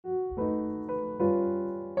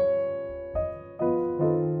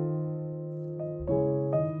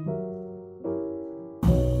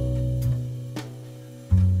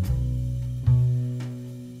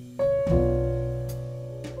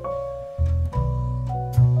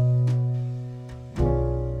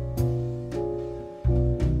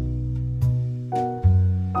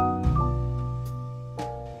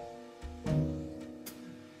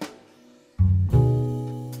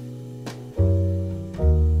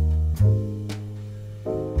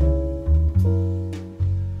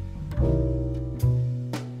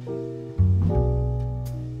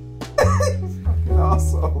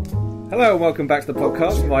Hello and welcome back to the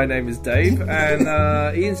podcast. My name is Dave, and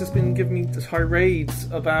Ian's just been giving me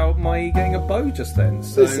tirades about my getting a bow just then.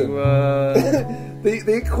 So Listen,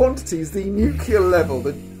 the quantities, the nuclear level,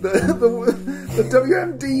 the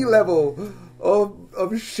WMD level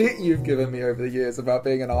of shit you've given me over the years about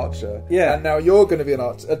being an archer. Yeah, and now you're going to be an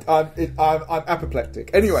archer. I'm apoplectic.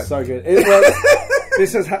 Anyway, so good.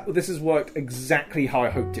 This has worked exactly how I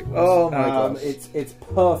hoped it was. Oh my gosh, it's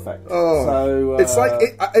perfect. Oh, so it's like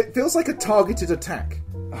it feels like a targeted attack.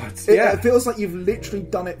 It feels like you've literally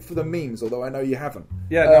done it for the memes, although I know you haven't.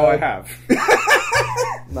 Yeah, no, I have.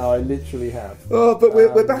 No, I literally have. Oh, but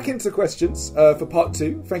we're back into questions for part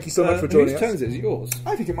 2. Thank you so much for joining us. Whose turn is it? Is it yours?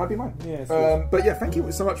 I think it might be mine. Yeah, but yeah, thank you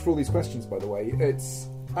so much for all these questions, by the way.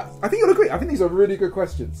 I think you'll agree. I think these are really good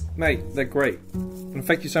questions. Mate, they're great. And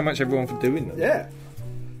thank you so much, everyone, for doing them. Yeah.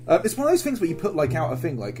 It's one of those things where you put out a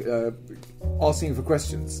thing asking for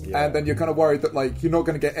questions, and then you're kind of worried that you're not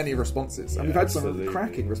going to get any responses. And we've had some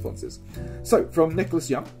cracking responses. So from Nicholas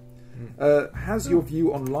Young, has your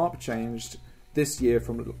view on LARP changed this year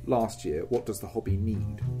from last year? What does the hobby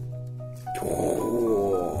need?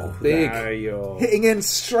 Oh, big hitting in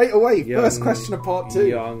straight away. First question of part 2.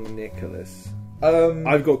 Young Nicholas.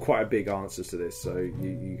 I've got quite a big answer to this, so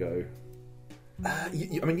you go.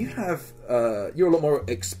 You have you're a lot more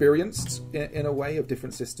experienced in a way of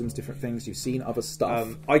different systems, different things. You've seen other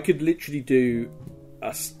stuff. I could literally do a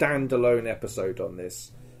standalone episode on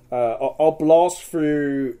this. I'll blast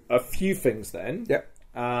through a few things then. Yep.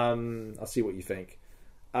 I'll see what you think.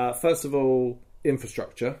 First of all,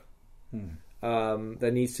 infrastructure.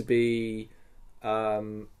 There needs to be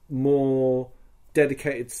more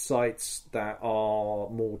dedicated sites that are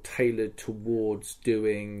more tailored towards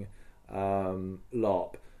doing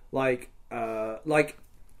LARP, like a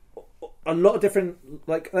lot of different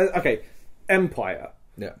Empire.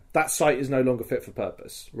 Yeah, that site is no longer fit for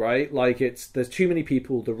purpose, right? There's too many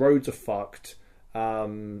people, the roads are fucked.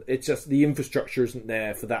 It's just the infrastructure isn't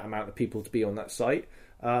there for that amount of people to be on that site.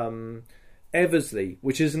 Eversley,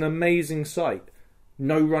 which is an amazing site,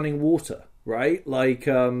 no running water, right?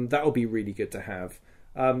 That would be really good to have.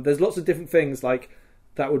 There's lots of different things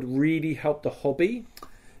that would really help the hobby.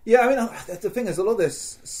 Yeah, I mean, the thing is, a lot of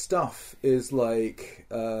this stuff is I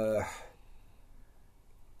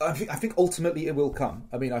think ultimately it will come.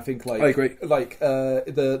 I mean, I think I agree.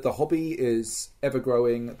 The hobby is ever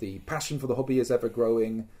growing. The passion for the hobby is ever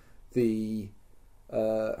growing. The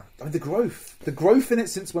growth in it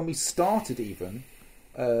since when we started even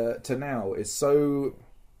to now is so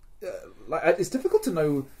it's difficult to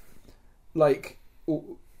know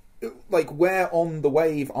where on the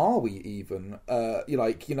wave are we even?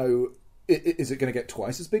 Is it going to get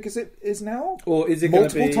twice as big as it is now, or is it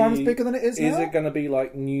multiple times bigger than it is now? Is it going to be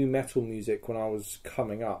like new metal music when I was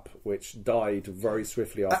coming up, which died very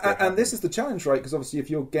swiftly after? And this is the challenge, right? Because obviously,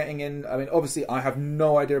 if you're getting in, I mean, obviously, I have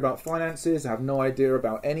no idea about finances. I have no idea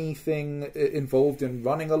about anything involved in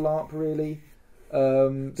running a LARP, really.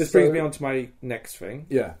 This brings me on to my next thing.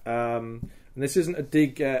 Yeah. And this isn't a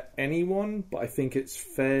dig at anyone, but I think it's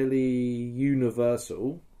fairly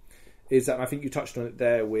universal, is that I think you touched on it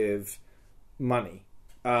there with money.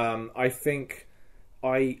 I think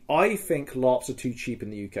LARPs are too cheap in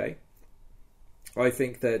the UK. I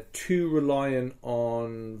think they're too reliant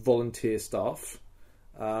on volunteer staff.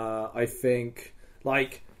 I think,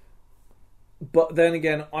 but then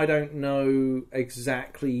again, I don't know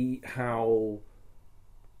exactly how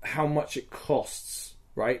much it costs,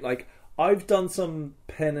 right? I've done some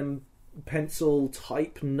pen and pencil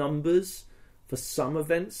type numbers for some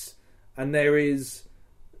events, and there is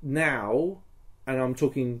now, and I'm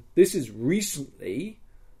talking, this is recently,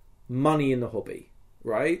 money in the hobby,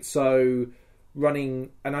 right? So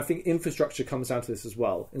running, and I think infrastructure comes down to this as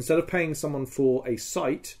well. Instead of paying someone for a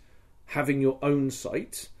site, having your own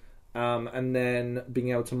site, and then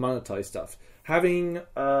being able to monetize stuff. Having,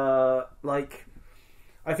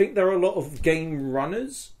 I think there are a lot of game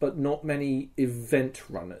runners, but not many event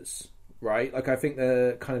runners, right? I think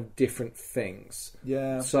they're kind of different things.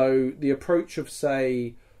 Yeah. So the approach of,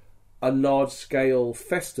 say, a large-scale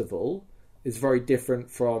festival is very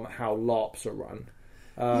different from how LARPs are run.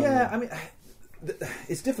 Yeah, I mean,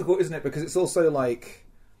 it's difficult, isn't it? Because it's also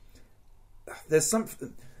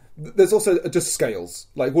there's also just scales.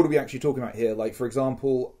 What are we actually talking about here? For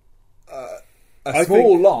example, a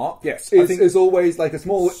small LARP is always a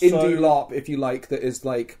small indie LARP, if you like, that is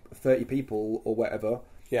 30 people or whatever.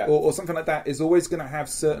 Yeah. Or something like that is always going to have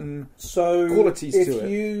certain qualities to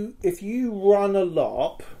it. If you run a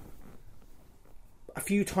LARP a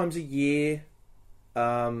few times a year,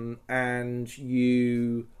 and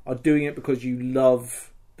you are doing it because you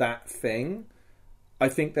love that thing, I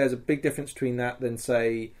think there's a big difference between that than,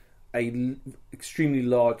 say, extremely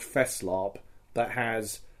large fest LARP that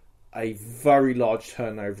has a very large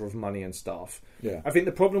turnover of money and staff. Yeah. I think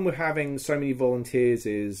the problem with having so many volunteers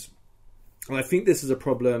is, and I think this is a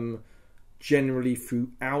problem generally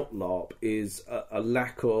throughout LARP, is a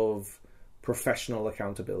lack of professional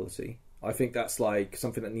accountability. I think that's like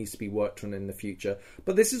something that needs to be worked on in the future.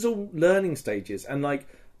 But this is all learning stages, and like,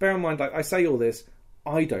 bear in mind, like I say all this,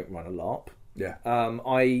 I don't run a LARP. Yeah.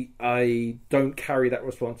 I don't carry that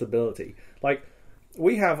responsibility. Like,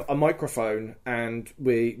 we have a microphone and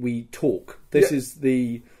we talk. This is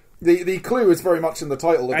the clue is very much in the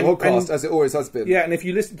title of the podcast, as it always has been. Yeah, and if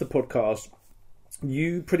you listen to the podcast,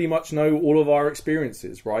 you pretty much know all of our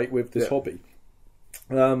experiences, right, with this hobby.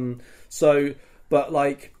 But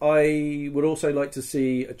like, I would also like to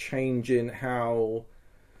see a change in how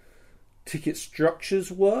ticket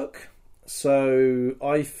structures work. So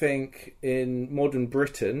I think in modern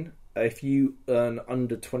Britain, if you earn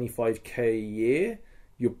under 25k a year,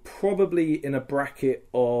 you're probably in a bracket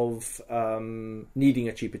of needing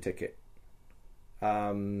a cheaper ticket.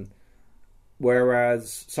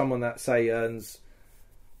 Whereas someone that, say, earns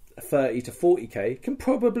 30 to 40k can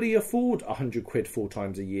probably afford 100 quid 4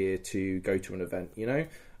 times a year to go to an event, you know?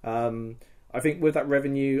 I think with that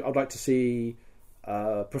revenue, I'd like to see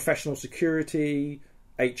professional security,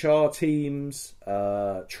 HR teams,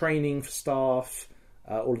 training for staff,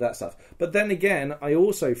 all of that stuff. But then again, I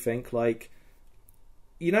also think, like,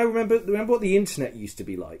 you know, remember what the internet used to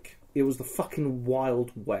be like? It was the fucking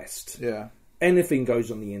Wild West. Yeah. Anything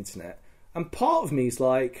goes on the internet. And part of me is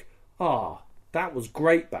like, that was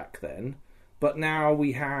great back then. But now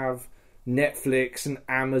we have Netflix and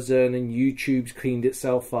Amazon and YouTube's cleaned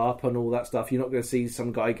itself up and all that stuff. You're not going to see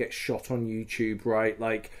some guy get shot on YouTube, right?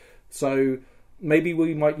 Like, so maybe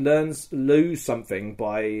we might lose something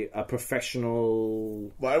by a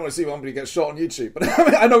professional... Well, I don't want to see somebody get shot on YouTube, but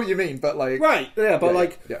I know what you mean, but like... Right, yeah,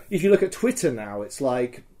 but if you look at Twitter now, it's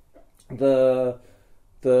like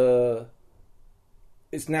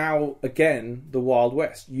it's now, again, the Wild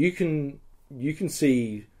West. You can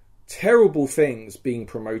see terrible things being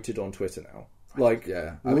promoted on Twitter now. Like,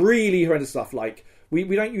 really horrendous stuff. Like, we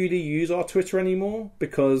don't really use our Twitter anymore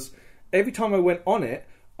because every time I went on it,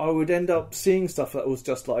 I would end up seeing stuff that was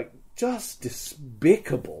just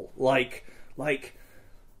despicable, like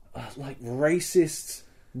racist,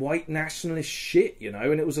 white nationalist shit, you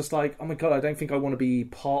know. And it was just like, oh my god, I don't think I want to be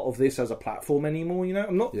part of this as a platform anymore, you know.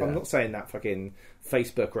 I'm not saying that fucking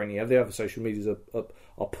Facebook or any of the other social medias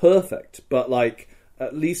are perfect, but like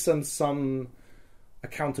at least some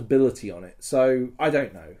accountability on it. So I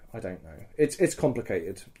don't know. It's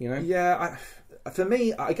complicated, you know. Yeah, for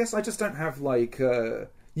me, I guess I just don't have like.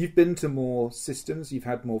 You've been to more systems, you've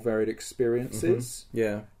had more varied experiences. Mm-hmm.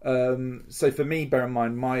 Yeah. So for me, bear in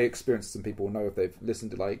mind, my experiences, and people will know if they've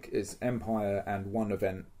listened to, like, is Empire and one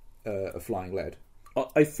event, a Flying Lead.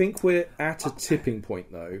 I think we're at a tipping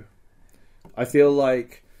point, though. I feel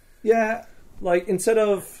like... Yeah. Like, instead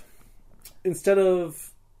of...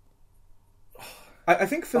 I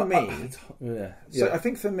think for me... So I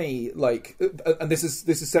think for me, like... And this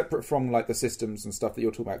is separate from, like, the systems and stuff that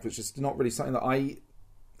you're talking about, which is not really something that I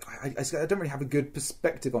don't really have a good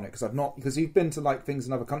perspective on it because you've been to like things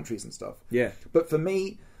in other countries and stuff. Yeah. But for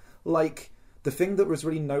me, like the thing that was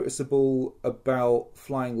really noticeable about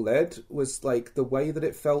Flying Lead was like the way that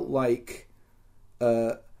it felt like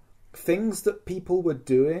things that people were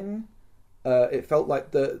doing. It felt like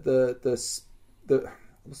the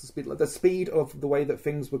what's the speed? Like the speed of the way that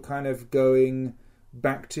things were kind of going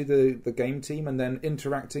back to the game team and then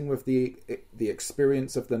interacting with the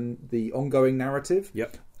experience of the ongoing narrative.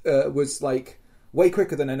 Yep. Was like way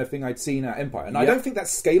quicker than anything I'd seen at Empire, and I don't think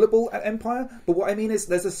that's scalable at Empire. But what I mean is,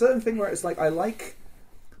 there's a certain thing where it's like I like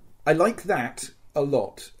that a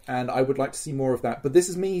lot, and I would like to see more of that. But this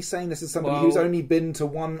is me saying this is somebody who's only been to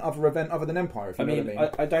one other event other than Empire. If you know what I mean.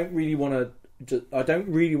 I don't really want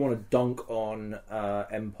to dunk on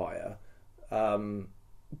Empire,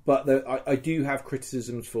 but I do have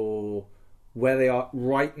criticisms for where they are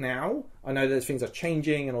right now. I know that things are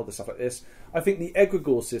changing and all this stuff like this. I think the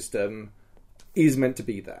egregore system is meant to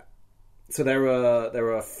be that. So they're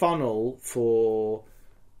a funnel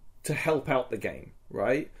to help out the game,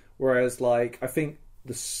 right? Whereas, like, I think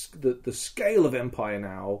the scale of Empire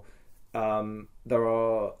now,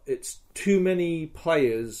 it's too many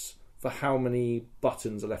players for how many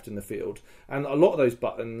buttons are left in the field, and a lot of those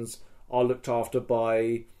buttons are looked after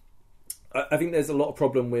by. I think there's a lot of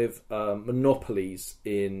problem with monopolies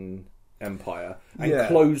in Empire and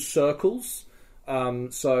closed circles.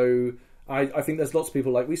 So I think there's lots of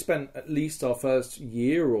people, like, we spent at least our first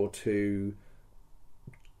year or two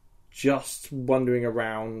just wandering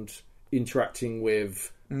around interacting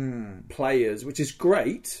with players, which is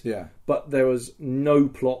great. Yeah. But there was no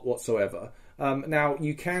plot whatsoever. Now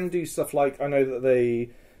you can do stuff like, I know that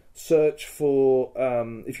they search for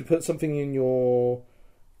if you put something in your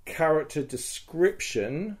character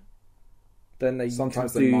description, then they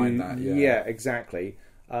sometimes they mine that. Yeah, exactly.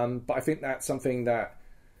 But I think that's something that,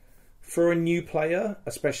 for a new player,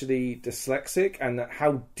 especially dyslexic, and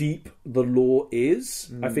how deep the lore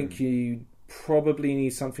is, I think you probably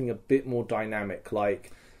need something a bit more dynamic,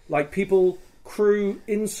 like people, crew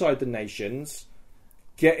inside the nations,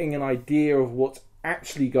 getting an idea of what's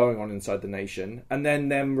actually going on inside the nation, and then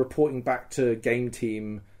them reporting back to game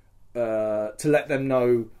team to let them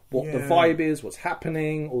know what the vibe is, what's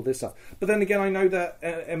happening, all this stuff. But then again, I know that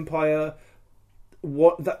Empire,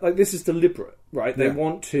 this is deliberate, right? They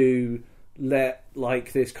want to let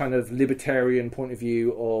this kind of libertarian point of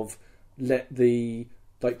view of let the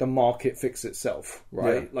market fix itself,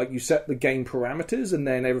 right? Yeah. You set the game parameters, and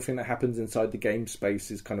then everything that happens inside the game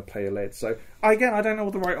space is kind of player led. So again, I don't know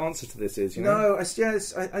what the right answer to this is. You know? No,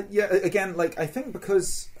 again, I think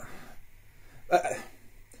because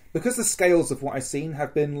the scales of what I've seen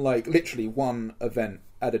have been literally one event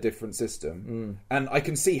at a different system, and I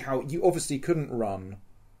can see how you obviously couldn't run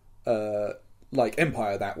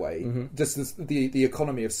Empire that way. Mm-hmm. Just the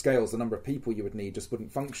economy of scales, the number of people you would need just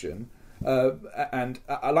wouldn't function. Bear in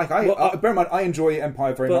mind, I enjoy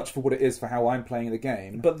Empire very much for what it is, for how I'm playing the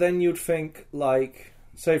game. But then you'd think,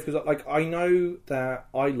 say, because I know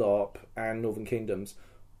that ILARP and Northern Kingdoms,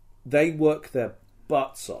 they work their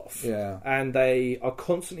butts off, and they are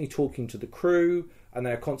constantly talking to the crew, and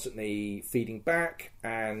they're constantly feeding back,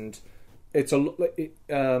 and it's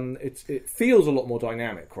it feels a lot more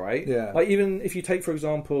dynamic, right? Yeah. Even if you take, for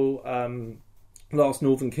example, last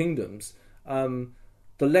Northern Kingdoms.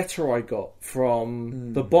 The letter I got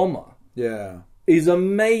from the bomber is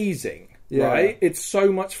amazing, right? It's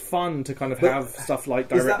so much fun to kind of have stuff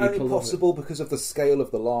directly. Is that only possible because of the scale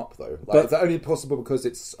of the LARP, though? Is that only possible because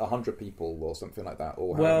it's 100 people or something like that?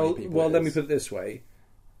 Or how many people let me put it this way.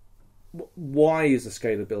 Why is the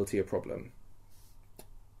scalability a problem?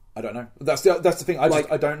 I don't know. That's the thing.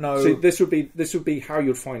 I don't know. So this would be how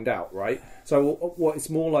you'd find out, right? So what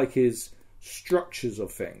it's more like is structures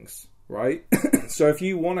of things. Right? So if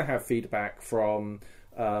you want to have feedback from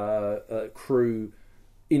crew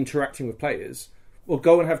interacting with players, well,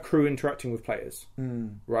 go and have crew interacting with players,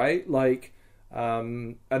 right?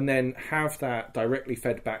 And then have that directly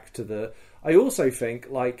fed back to the... I also think,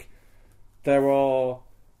 there are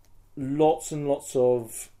lots and lots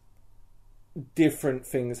of different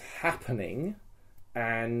things happening,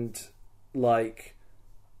 and, I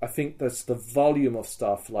think there's the volume of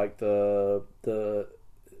stuff,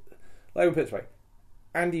 let me put it this way.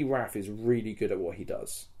 Andy Raff is really good at what he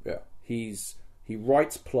does. Yeah. He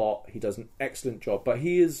writes plot, he does an excellent job, but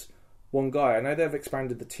he is one guy. I know they've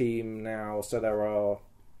expanded the team now, so there are...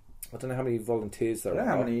 I don't know how many volunteers there are.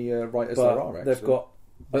 How many writers there are, actually. They've got...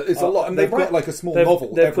 But it's a lot, and they've got a small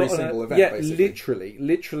novel every single event, basically.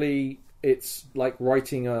 Literally, it's like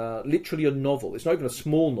writing literally a novel. It's not even a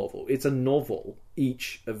small novel. It's a novel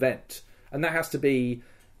each event. And that has to be...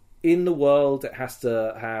 in the world, it has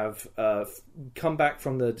to have come back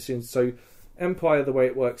from the decisions. So Empire, the way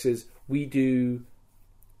it works is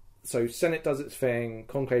Senate does its thing,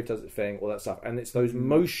 Conclave does its thing, all that stuff, and it's those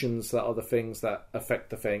motions that are the things that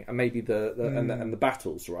affect the thing, and maybe and the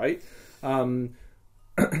battles, right?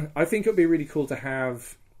 I think it would be really cool to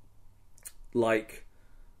have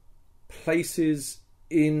places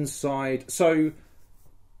inside. So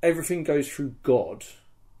everything goes through God.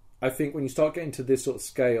 I think when you start getting to this sort of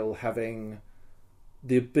scale, having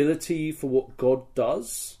the ability for what God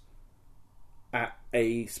does at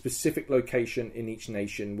a specific location in each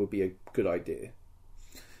nation would be a good idea.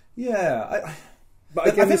 Yeah. But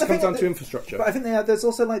again, this comes down to infrastructure. But I think there's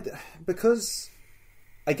also because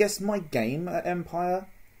I guess my game at Empire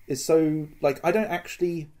is so I don't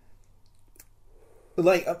actually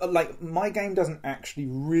my game doesn't actually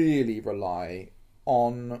really rely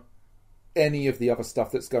on any of the other stuff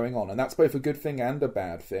that's going on, and that's both a good thing and a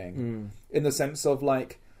bad thing, in the sense of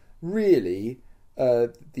really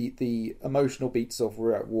the emotional beats of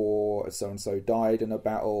we're at war, so and so died in a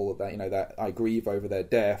battle, that that I grieve over their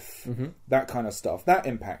death, that kind of stuff that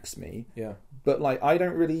impacts me. Yeah, but I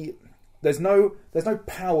don't really. There's no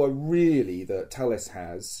power really that Talis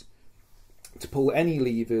has to pull any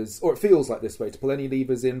levers, or it feels like this way, to pull any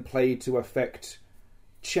levers in play to affect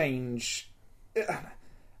change.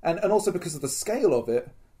 And also because of the scale of it,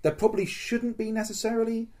 there probably shouldn't be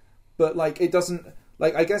necessarily, but it doesn't,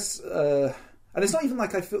 I guess, and it's not even I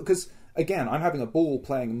feel, because again, I'm having a ball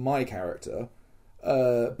playing my character.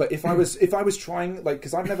 But if I was trying, like,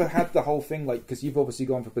 because I've never had the whole thing, like, because you've obviously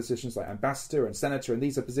gone for positions like ambassador and senator, and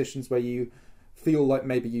these are positions where you feel like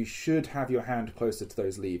maybe you should have your hand closer to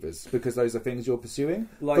those levers because those are things you're pursuing.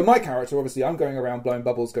 Like, for my character, obviously, I'm going around blowing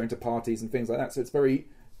bubbles, going to parties and things like that, so it's very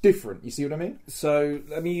different. You see what I mean? So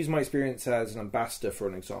let me use my experience as an ambassador for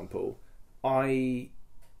an example. I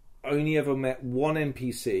only ever met one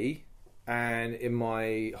NPC, and in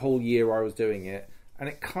my whole year I was doing it, and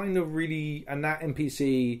it kind of really... And that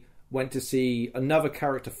NPC went to see another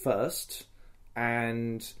character first,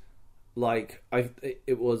 and, like,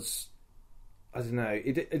 it was... I don't know.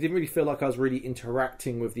 It didn't really feel like I was really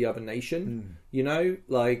interacting with the other nation. You know,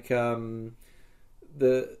 like I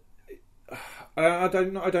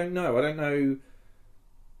don't know.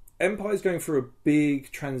 Empire's going through a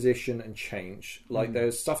big transition and change. Like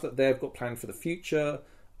there's stuff that they've got planned for the future.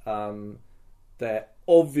 They're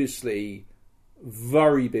obviously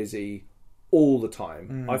very busy all the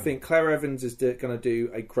time. I think Claire Evans is going to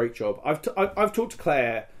do a great job. I've talked to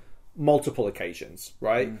Claire multiple occasions,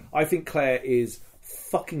 right? I think Claire is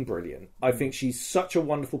fucking brilliant. I think she's such a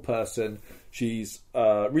wonderful person. She's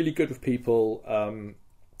really good with people.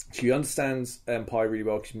 She understands Empire really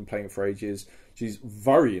well because she's been playing it for ages. She's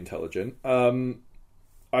very intelligent.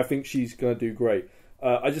 I think she's going to do great.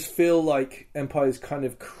 I just feel like Empire's kind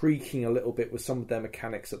of creaking a little bit with some of their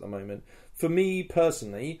mechanics at the moment. For me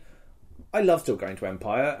personally, I love still going to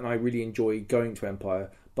Empire and I really enjoy going to Empire.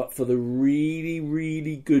 But for the really,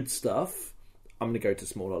 really good stuff, I'm going to go to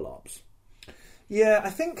smaller LARPs. Yeah, I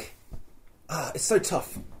think it's so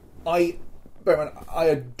tough. I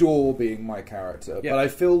adore being my character, but I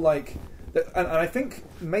feel like, and I think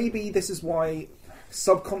maybe this is why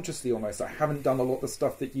subconsciously almost I haven't done a lot of the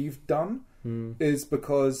stuff that you've done, is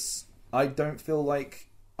because I don't feel like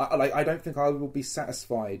I don't think I will be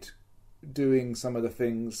satisfied doing some of the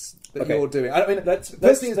things that you're doing. I mean, personally,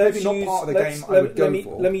 it's maybe not part of the game I would go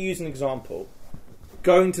for. Let me use an example.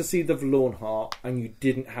 Going to see the Valorn Heart and you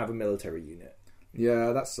didn't have a military unit.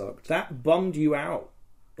 Yeah, that sucked. That bummed you out.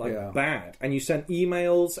 Bad. And you sent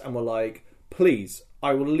emails and were like, please,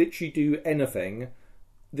 I will literally do anything.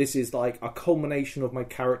 This is like a culmination of my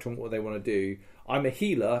character and what they want to do. I'm a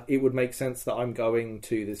healer. It would make sense that I'm going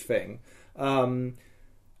to this thing. And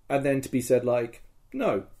then to be said like,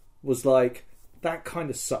 no, was like, that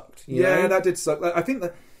kind of sucked. You know? That did suck. I think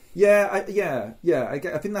that, I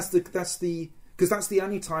think that's the because that's the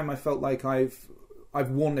only time I felt like I've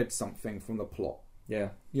wanted something from the plot. Yeah,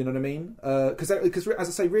 you know what I mean? Because as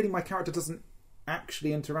I say, really, my character doesn't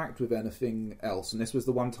actually interact with anything else, and this was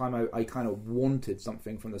the one time I kind of wanted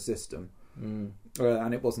something from the system,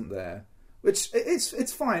 and it wasn't there. Which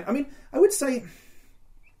it's fine. I mean, I would say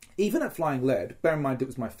even at Flying Lead, bear in mind it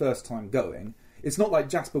was my first time going. It's not like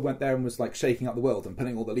Jasper went there and was like shaking up the world and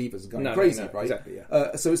pulling all the levers and going crazy, right? Exactly,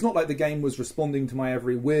 yeah. So it's not like the game was responding to my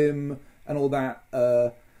every whim and all that.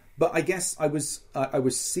 But I guess I was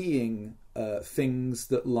seeing things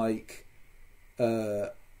that like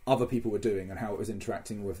other people were doing and how it was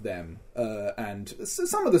interacting with them, and so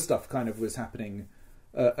some of the stuff kind of was happening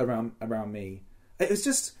around me. It was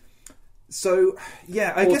just so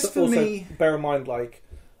I guess for me, bear in mind like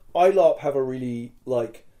ILARP have a really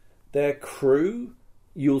like. Their crew,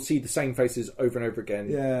 you'll see the same faces over and over again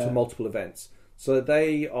to multiple events. So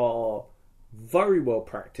they are very well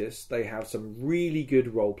practiced. They have some really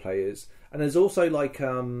good role players, and there's also like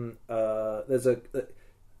there's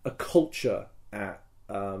a culture at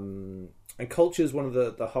and culture is one of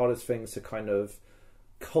the hardest things to kind of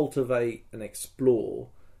cultivate and explore.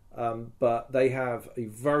 But they have a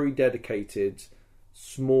very dedicated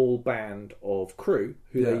small band of crew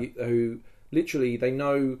who literally they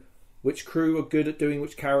know which crew are good at doing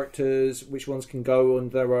which characters, which ones can go on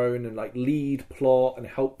their own and like lead plot and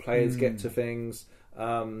help players get to things.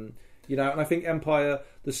 And I think Empire,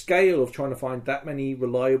 the scale of trying to find that many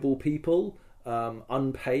reliable people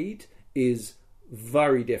unpaid is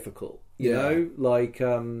very difficult. You know, like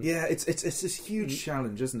it's this huge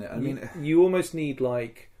challenge, isn't it? I mean, you almost need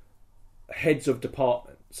like heads of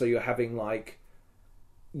department. So you're having like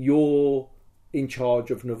you're in charge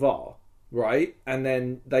of Navarre. Right, and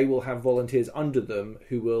then they will have volunteers under them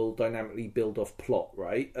who will dynamically build off plot.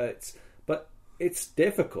 Right, but it's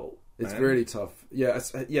difficult. It's really tough. Yeah,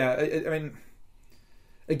 I mean,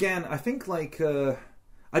 again, I think like I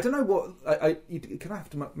don't know what you can have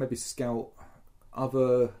to maybe scout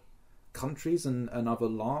other countries and other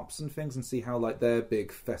LARPs and things and see how like their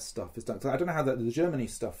big fest stuff is done. So I don't know how the Germany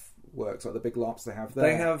stuff works, like the big LARPs they have there.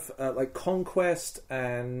 They have like Conquest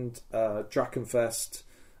and Drachenfest.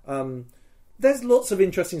 there's lots of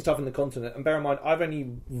interesting stuff in the continent, and bear in mind, I've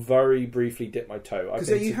only very briefly dipped my toe.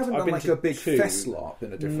 Because you haven't done like a big fest LARP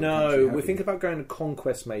in a different country, we're thinking about going to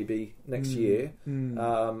Conquest maybe next year,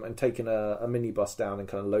 and taking a minibus down and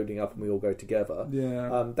kind of loading up, and we all go together.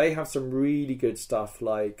 Yeah, they have some really good stuff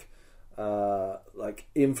like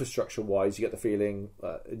infrastructure wise. You get the feeling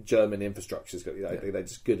German infrastructure's got, they're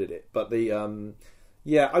just good at it. But the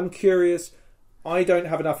I'm curious. I don't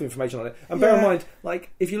have enough information on it. And bear in mind, like,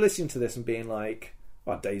 if you're listening to this and being like,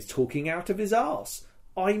 well, Dave's talking out of his arse,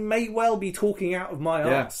 I may well be talking out of my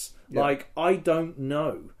arse. Yeah. Like, I don't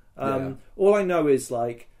know. All I know is,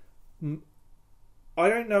 like, I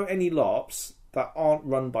don't know any LARPs that aren't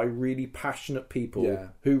run by really passionate people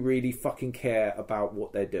who really fucking care about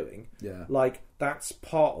what they're doing. Yeah. Like, that's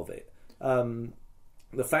part of it.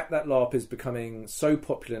 The fact that LARP is becoming so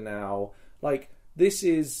popular now, like, this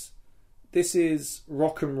is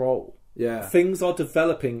rock and roll. Yeah, things are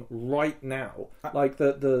developing right now. Like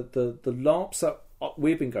the LARPs that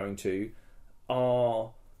we've been going to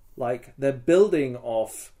are like they're building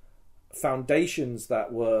off foundations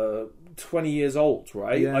that were 20 years old,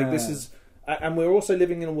 right? Yeah. Like this is, and we're also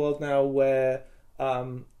living in a world now where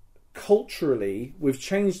culturally we've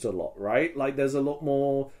changed a lot, right? Like there's a lot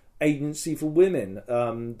more agency for women.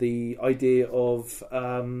 The idea of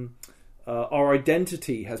our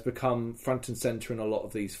identity has become front and center in a lot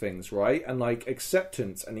of these things, right? And like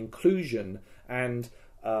acceptance and inclusion and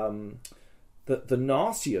the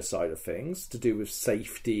nastier side of things to do with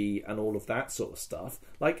safety and all of that sort of stuff.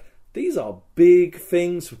 Like these are big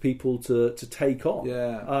things for people to take on.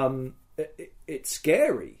 Yeah, it's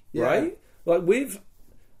scary, right? Like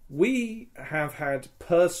we have had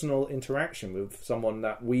personal interaction with someone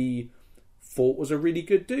that we thought was a really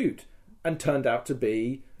good dude and turned out to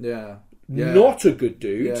be not a good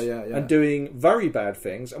dude and doing very bad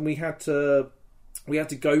things, and we had to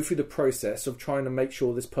go through the process of trying to make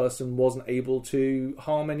sure this person wasn't able to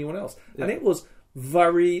harm anyone else. And it was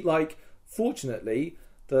very, like, fortunately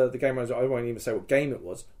the game runners, I won't even say what game it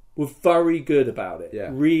was, were very good about it.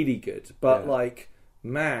 Really good. But like,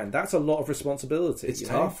 man, that's a lot of responsibility. It's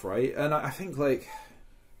tough, right? And I think like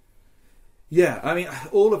I mean,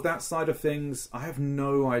 all of that side of things, I have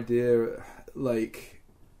no idea. Like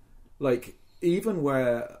even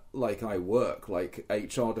where like I work, like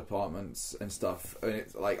HR departments and stuff, and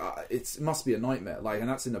it's like it must be a nightmare. Like, and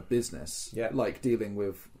that's in a business, like dealing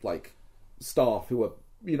with like staff who are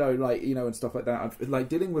and stuff like that. Like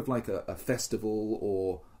dealing with like a festival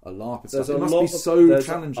or a LARP and stuff. It must be so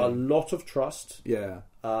challenging. A lot of trust. Yeah.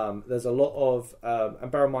 There's a lot of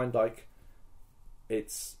and bear in mind, like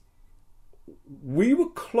we were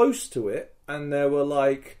close to it, and there were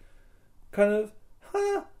like kind of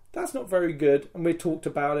that's not very good, and we talked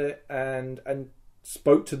about it and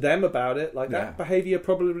spoke to them about it, like that behaviour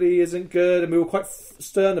probably isn't good, and we were quite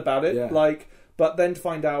stern about it, like, but then to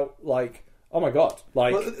find out like, oh my god,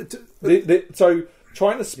 like so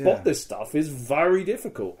trying to spot this stuff is very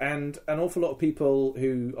difficult, and an awful lot of people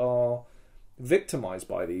who are victimised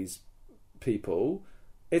by these people,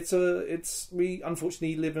 we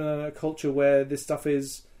unfortunately live in a culture where this stuff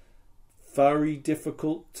is very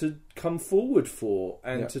difficult to come forward for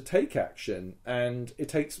and to take action, and it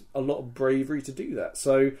takes a lot of bravery to do that.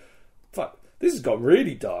 So fuck, this has gone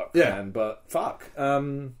really dark, man, but fuck.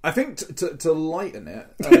 I think to lighten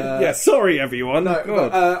it, sorry everyone.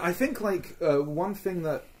 I think like one thing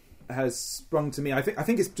that has sprung to me, I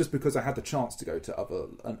think it's just because I had the chance to go to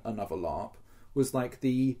another LARP, was like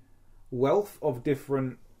the wealth of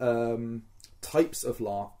different types of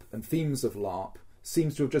LARP and themes of LARP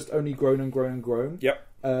seems to have just only grown and grown and grown.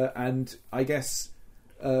 And I guess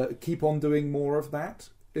keep on doing more of that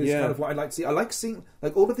is kind of what I like to see. I like seeing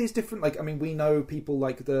like all of these different, like, I mean, we know people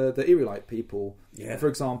like the Eerie Light people, for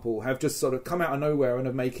example, have just sort of come out of nowhere and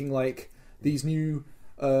are making like these new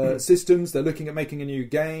systems. They're looking at making a new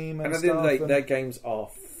game, and I think their games are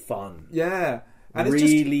fun. And it's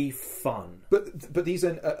really fun. But these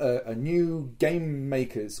are new game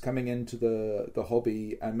makers coming into the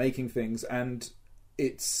hobby and making things, and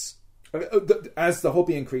it's as the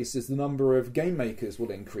hobby increases, the number of game makers will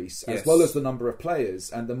increase, as well as the number of players,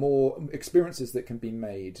 and the more experiences that can be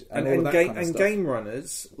made, and all of that kind of stuff. Game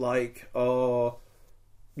runners like are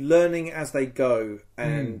learning as they go,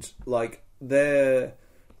 and like their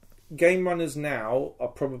game runners now are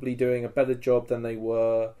probably doing a better job than they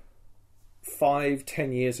were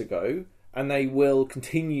 5-10 years ago, and they will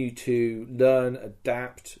continue to learn,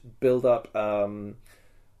 adapt, build up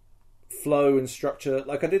flow and structure.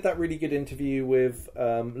 Like I did that really good interview with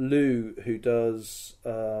Lou, who does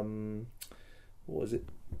what was it?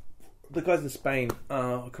 the guys in Spain, I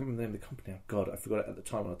can't remember the name of the company. Oh God, I forgot it at the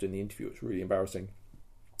time when I was doing the interview. It was really embarrassing.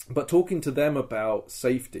 But talking to them about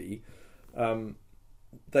safety,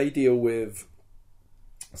 they deal with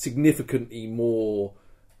significantly more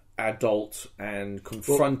adult and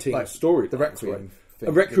confronting story. The Requiem thing.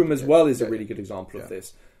 A Requiem as well is a really good example of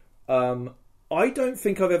this. I don't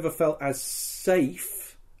think I've ever felt as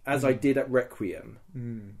safe as I did at Requiem,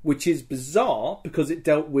 which is bizarre because it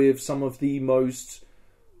dealt with some of the most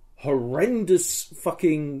horrendous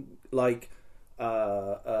fucking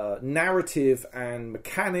narrative and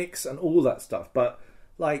mechanics and all that stuff. But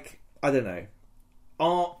I don't know,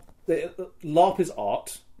 LARP is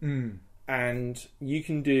art, and you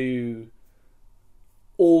can do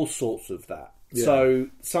all sorts of that. Yeah. So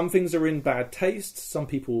some things are in bad taste. Some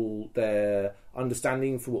people, their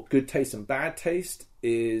understanding for what good taste and bad taste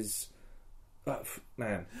is.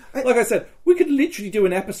 Man, like I said, we could literally do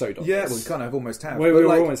an episode on this. Yeah, we kind of almost have. We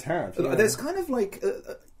almost have. Yeah. There's kind of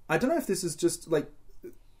I don't know if this is just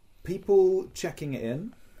people checking it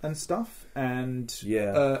in and stuff, and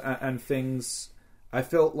things. I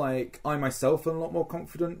felt like I myself am a lot more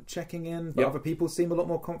confident checking in, but other people seem a lot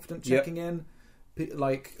more confident checking in.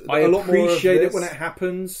 I appreciate it when it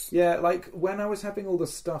happens. Yeah, when I was having all the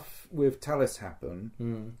stuff with Talus happen,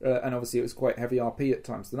 and obviously it was quite heavy RP at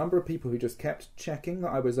times, the number of people who just kept checking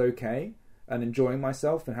that I was okay and enjoying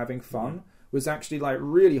myself and having fun was actually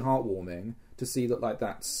really heartwarming to see that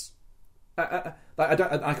that's. I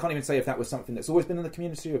can't even say if that was something that's always been in the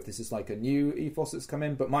community or if this is a new ethos that's come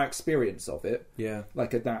in, but my experience of it,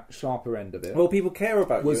 at that sharper end of it, well, people care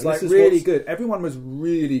about was really good. Everyone was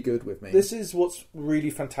really good with me. This is what's really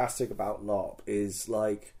fantastic about LARP is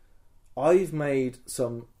I've made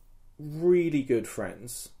some really good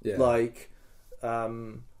friends. Yeah. I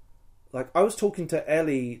was talking to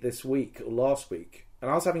Ellie this week or last week, and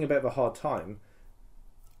I was having a bit of a hard time.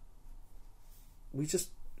 We just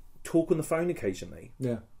talk on the phone occasionally,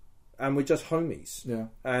 and we're just homies,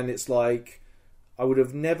 and it's I would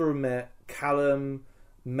have never met Callum,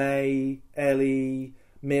 May, Ellie,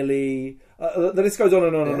 Millie, the list goes on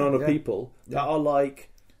and on and on of people that are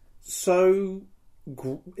so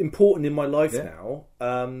important in my life now,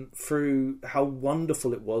 through how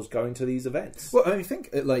wonderful it was going to these events. Well, I think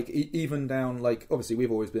even down obviously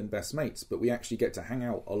we've always been best mates, but we actually get to hang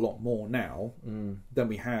out a lot more now than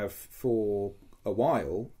we have for a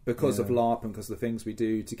while because of LARP and because of the things we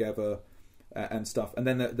do together and stuff. And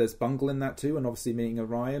then there's Bungle in that too, and obviously meeting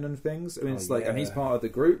Orion and things. I mean, it's and he's part of the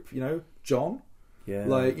group, John. Yeah,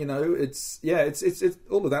 it's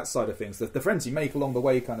all of that side of things. The friends you make along the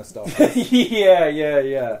way, kind of stuff.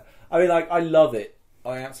 yeah. I mean, I love it.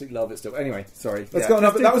 I absolutely love it still. Anyway, sorry. Let's go on.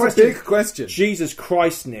 That was a big question. Jesus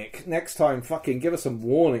Christ, Nick. Next time, fucking give us some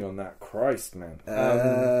warning on that. Christ, man.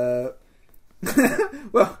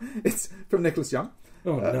 Well, it's from Nicholas Young.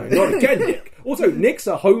 Oh no, not again, Nick. Also, Nick's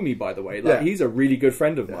a homie, by the way. He's a really good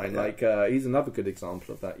friend of mine. He's another good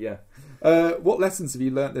example of that. Yeah. What lessons have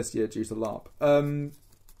you learnt this year due to LARP?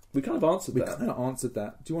 We kind of answered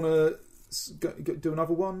that. Do you want to do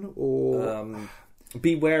another one, or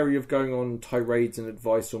be wary of going on tirades and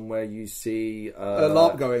advice on where you see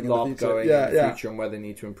LARP going in the future, and where they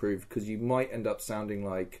need to improve, because you might end up sounding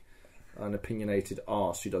like an opinionated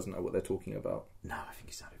arse who doesn't know what they're talking about. No, I think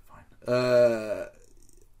you sounded fine.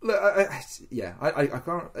 Look,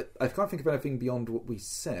 I can't think of anything beyond what we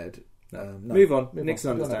said. No. Move on. Nick's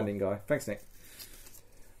an understanding guy. Thanks, Nick.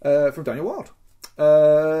 From Daniel Wild.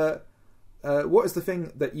 What is the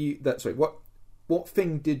thing what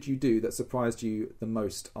thing did you do that surprised you the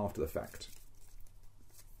most after the fact?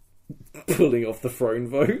 Pulling off the throne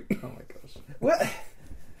vote. Oh my gosh. Well,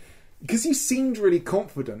 because you seemed really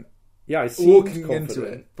confident. Yeah, I seemed walking confident into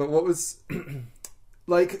it. But what was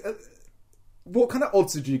what kind of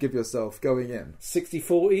odds did you give yourself going in?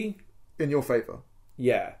 60-40 in your favour.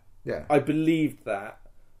 Yeah. I believed that.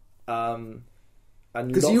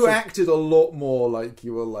 Because you acted a lot more like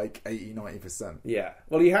you were 80-90%. Yeah.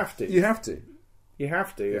 Well, you have to. You have to.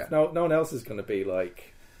 Yeah. If no one else is going to be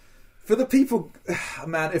For the people,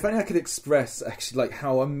 man, if only I could express actually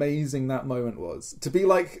how amazing that moment was. To be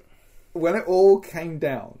when it all came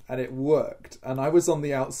down and it worked, and I was on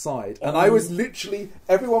the outside, and I was literally,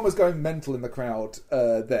 everyone was going mental in the crowd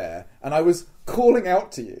there, and I was calling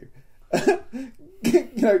out to you.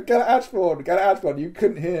 Get Ashbourne, you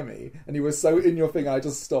couldn't hear me, and you were so in your thing, I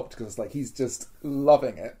just stopped because he's just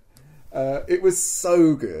loving it. It was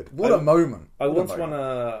so good. What a moment. I once won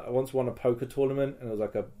a poker tournament, and it was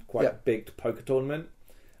a quite big poker tournament,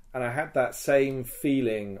 and I had that same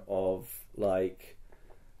feeling of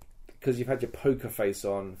because you've had your poker face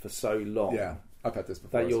on for so long. Yeah. I've had this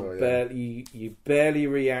before. That you're barely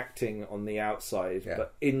reacting on the outside,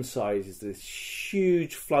 but inside is this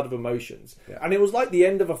huge flood of emotions. Yeah. And it was like the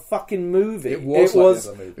end of a fucking movie. It was like the end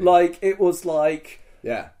of a movie. It was like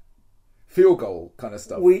field goal kind of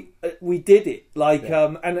stuff. We did it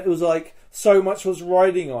and it was like so much was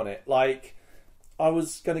riding on it. Like I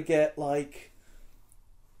was gonna get like.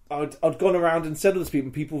 I'd gone around and said to this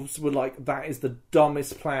people were like, that is the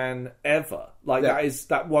dumbest plan ever. Like,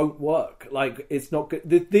 that won't work. Like, it's not good.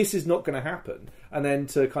 This is not going to happen. And then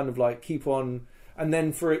to kind of like keep on, and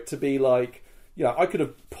then for it to be like, I could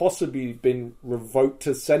have possibly been revoked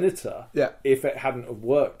as senator if it hadn't have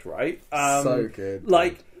worked, right? So good.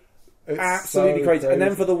 Like, it's absolutely so crazy. And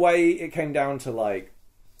then for the way it came down to like,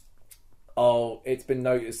 it's been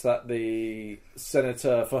noticed that the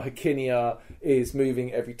senator for Hakinia is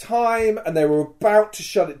moving every time, and they were about to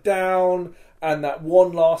shut it down, and that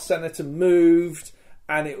one last senator moved,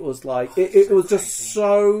 and it was like it was just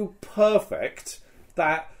so perfect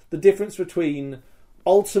that the difference between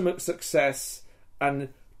ultimate success and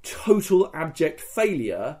total abject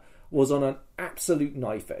failure was on an absolute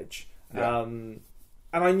knife edge. And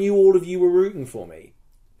I knew all of you were rooting for me.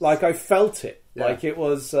 Like, I felt it. Yeah. Like, it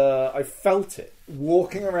was... I felt it.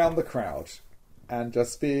 Walking around the crowd and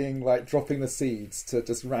just being, like, dropping the seeds to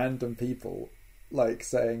just random people, like,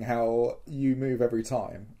 saying how you move every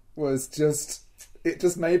time was just... It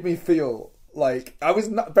just made me feel like... I was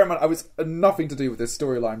nothing to do with this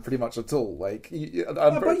storyline pretty much at all. Like...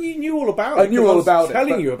 but you knew all about it. I knew all about it.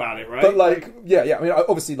 Telling you about it, right? But, like... Yeah. I mean,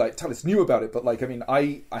 obviously, like, Talis knew about it, but, like, I mean,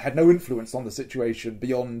 I had no influence on the situation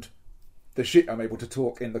beyond... the shit I'm able to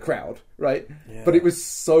talk in the crowd, right? Yeah. But it was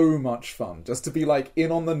so much fun just to be like in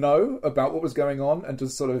on the know about what was going on and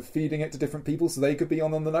just sort of feeding it to different people so they could be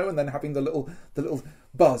on the know, and then having the little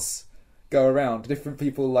buzz go around. Different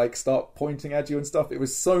people like start pointing at you and stuff. It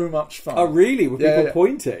was so much fun. Oh, really? Were people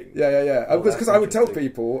pointing? Yeah. Because I would tell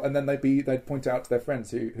people, and then they'd point out to their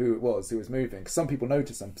friends who it was moving. Because some people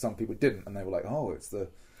noticed and some people didn't, and they were like, "Oh,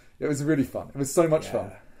 it was really fun. It was so much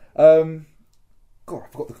fun." God, I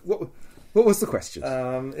forgot what was the question?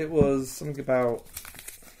 It was something about...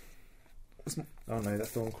 Oh, no,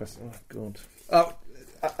 that's the wrong question. Oh, God.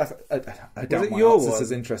 I doubt my answer's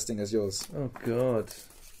as interesting as yours. Oh, God.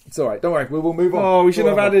 It's all right. Don't worry. We'll move on. Oh, we should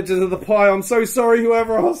have added to the pie. I'm so sorry,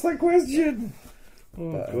 whoever asked that question.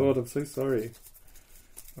 Oh, God, I'm so sorry.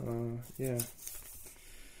 Yeah.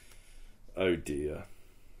 Oh, dear.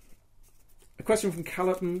 A question from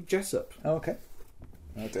Callum Jessup. Oh, okay.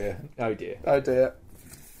 Oh, dear.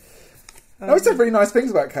 I said really nice things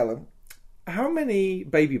about Callum. How many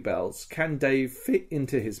baby bells can Dave fit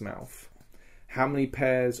into his mouth? How many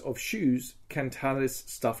pairs of shoes can Talis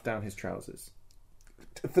stuff down his trousers?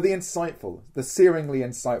 For the searingly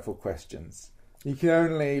insightful questions, you can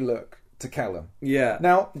only look to Callum. Yeah.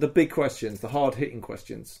 Now, the big questions, the hard-hitting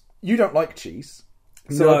questions. You don't like cheese.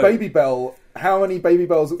 So a baby bell, how many baby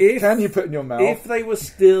bells can you put in your mouth? If they were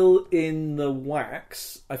still in the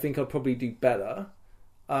wax, I think I'd probably do better.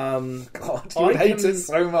 God, you hate it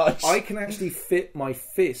so much. I can actually fit my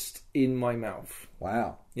fist in my mouth.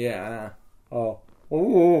 Wow. Yeah. Oh.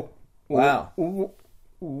 Ooh. Wow. Ooh.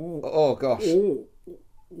 Oh, gosh. Ooh.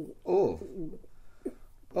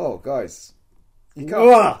 Oh, guys. You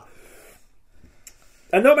can't...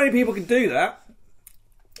 And not many people can do that.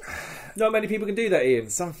 Not many people can do that, Ian.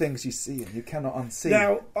 Some things you see and you cannot unsee.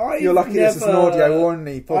 Now, you're lucky this is an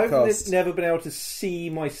audio-only podcast. I've never been able to see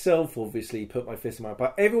myself, obviously, put my fist in my mouth.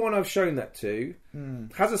 But everyone I've shown that to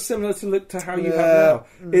has a similar look to how you have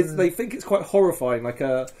now. They think it's quite horrifying, like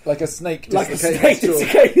a snake. Like a snake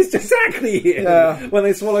dislocates exactly here. Yeah. When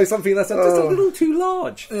they swallow something that's just a little too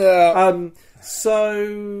large. Yeah.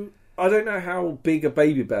 So I don't know how big a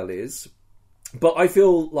baby bell is. But I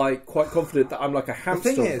feel like quite confident that I'm like a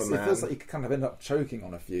hamster. The thing is, of a man. It feels like you could kind of end up choking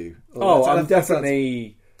on a few. I'm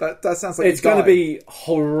definitely. That sounds like it's going to be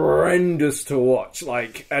horrendous to watch,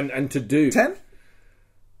 like and to do. 10?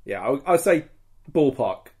 Yeah, I'll say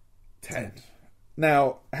ballpark 10.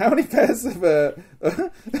 Now, how many pairs of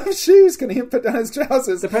shoes can he put down his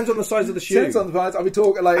trousers? Depends on the size of the shoe. Depends on the size. Are we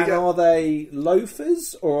talking like? And are they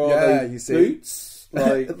loafers or are they boots?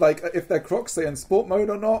 Like if they're Crocs, they're in sport mode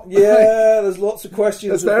or not? Yeah, there's lots of questions.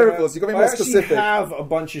 There's variables. You've got to be more specific. I actually have a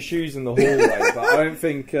bunch of shoes in the hallway, but I don't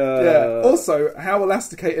think... Yeah. Also, how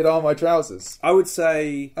elasticated are my trousers? I would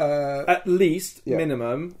say at least,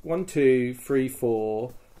 minimum, 1, 2, 3,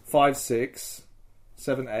 4, 5, 6,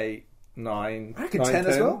 7, 8, 9... I reckon 10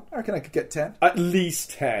 as well. I reckon I could get 10. At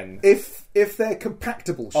least 10. If they're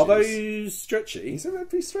compactable shoes. Are those stretchy? Is it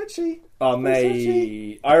pretty stretchy? I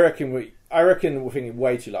reckon I reckon we're thinking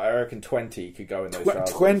way too low. I reckon 20 could go in those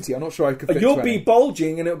trousers. 20? I'm not sure I could fit You'll 20. be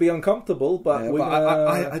bulging and it'll be uncomfortable, but,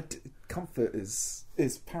 comfort is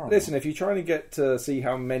paramount. Listen, if you're trying to get to see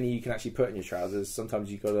how many you can actually put in your trousers,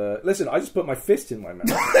 sometimes you gotta... Listen, I just put my fist in my mouth.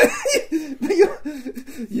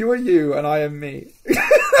 You are you and I am me.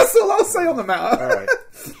 That's all I'll say on the matter.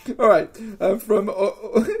 All right.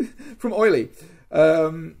 From Oily.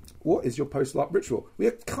 What is your post-LARP ritual? We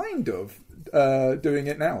are kind of doing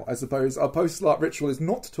it now, I suppose. Our post-LARP ritual is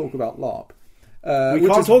not to talk about LARP. We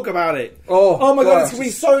can't talk about it. Oh my God, it's going to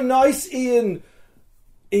be so nice, Ian.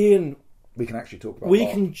 We can actually talk about We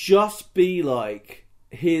LARP. can just be like,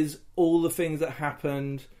 here's all the things that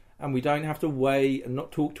happened, and we don't have to wait and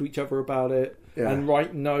not talk to each other about it and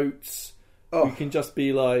write notes. We can just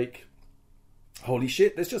be like... Holy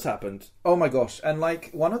shit, this just happened. Oh my gosh. And like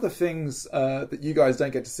one of the things that you guys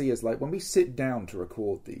don't get to see is like when we sit down to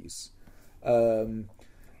record these,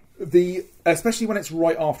 especially when it's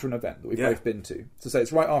right after an event that we've both been to. So say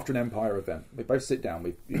it's right after an Empire event. We both sit down,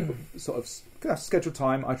 we sort of schedule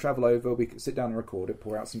time, I travel over, we sit down and record it,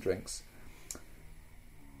 pour out some drinks.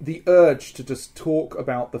 The urge to just talk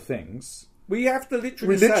about the things. We have to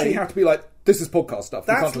literally have to be like, this is podcast stuff.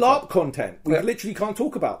 That's LARP content. We literally can't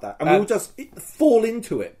talk about that. And we'll just fall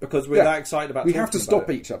into it because we're that excited about it. We have to stop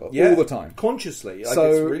each other all the time. Consciously. Like,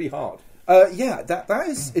 it's really hard. That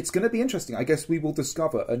is... It's going to be interesting. I guess we will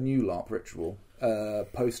discover a new LARP ritual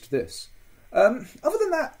post this. Other than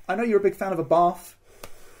that, I know you're a big fan of a bath.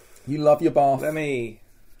 You love your bath.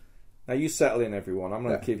 Now you settle in, everyone. I'm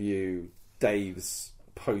going to give you Dave's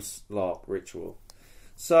post-LARP ritual.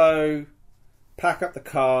 So... Pack up the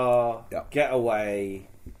car, get away.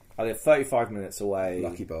 I live 35 minutes away.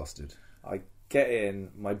 Lucky bastard. I get in.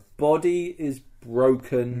 My body is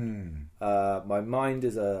broken. My mind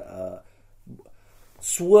is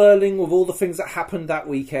swirling with all the things that happened that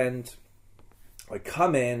weekend. I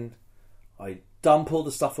come in. I dump all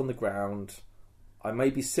the stuff on the ground. I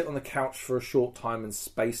maybe sit on the couch for a short time and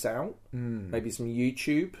space out. Maybe some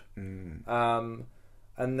YouTube. And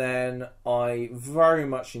then I very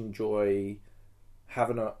much enjoy...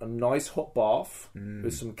 having a nice hot bath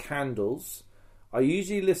with some candles. I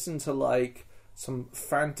usually listen to like some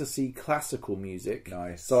fantasy classical music.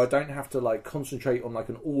 Nice. So I don't have to like concentrate on like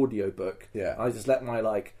an audio book. Yeah. I just let my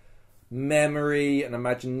like memory and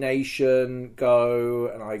imagination go,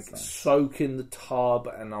 and I soak in the tub,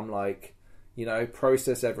 and I'm like,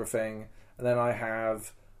 process everything. And then I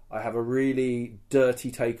have a really dirty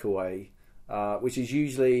takeaway, which is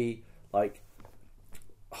usually like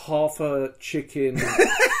half a chicken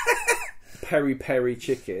peri-peri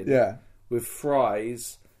chicken with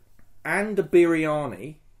fries and a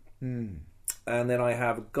biryani, and then I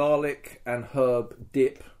have garlic and herb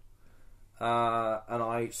dip, and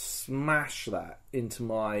I smash that into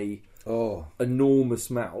my enormous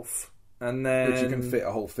mouth, and then which you can fit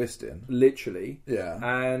a whole fist in, literally.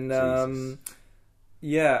 And and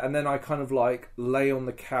then I kind of like lay on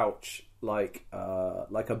the couch like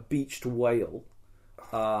a beached whale.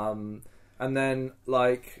 And then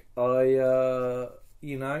like I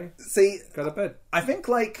see, go to bed. I think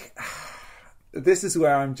like this is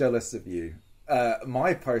where I'm jealous of you.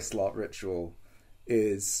 My post-LARP ritual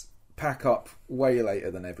is pack up way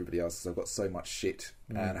later than everybody else because I've got so much shit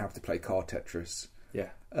and have to play car Tetris.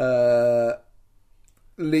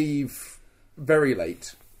 Leave very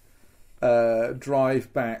late,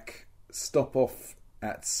 drive back, stop off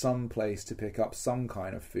at some place to pick up some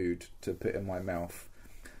kind of food to put in my mouth.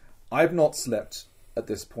 I've not slept at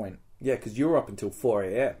this point. Yeah, because you're up until 4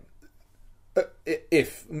 a.m.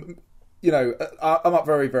 I'm up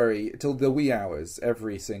very, very till the wee hours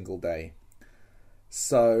every single day.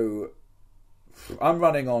 So I'm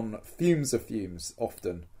running on fumes of fumes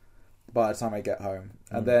often by the time I get home.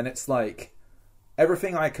 And then it's like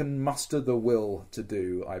everything I can muster the will to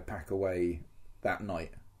do, I pack away that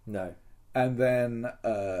night. No. And then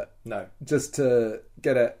no, just to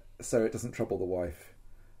get it so it doesn't trouble the wife.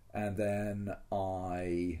 And then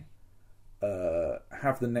I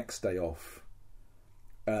have the next day off.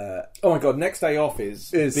 Oh my God, next day off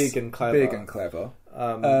is big and clever. Big and clever.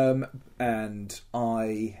 And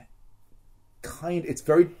it's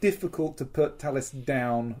very difficult to put Talis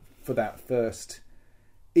down for that first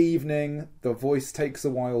evening. The voice takes a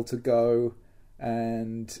while to go.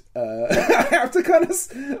 And I have to kind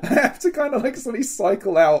of like suddenly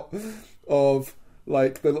cycle out of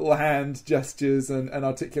like the little hand gestures and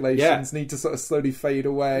articulations need to sort of slowly fade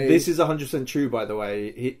away. This is 100% true, by the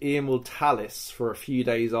way. Ian will Talis for a few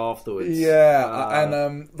days afterwards.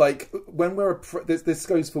 And like when we're this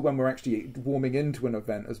goes for when we're actually warming into an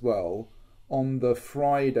event as well. on the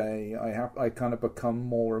Friday, I kind of become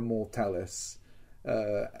more and more Talis.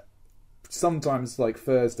 Sometimes like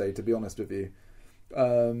Thursday, to be honest with you.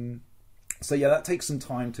 So yeah, that takes some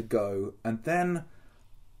time to go, and then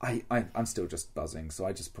I'm still just buzzing, so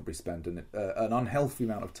I just probably spend an unhealthy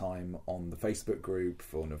amount of time on the Facebook group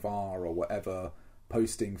for Navarre or whatever,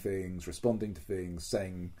 posting things, responding to things,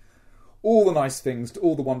 saying all the nice things to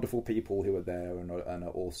all the wonderful people who are there and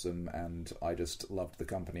are awesome, and I just loved the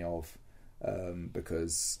company of.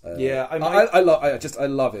 Because I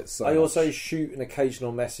love it so I much. also shoot an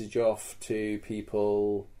occasional message off to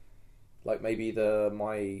people, like maybe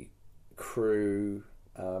my crew,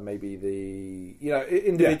 maybe the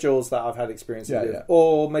individuals that I've had experience with,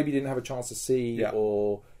 or maybe didn't have a chance to see,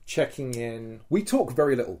 or checking in. We talk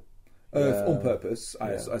very little on purpose,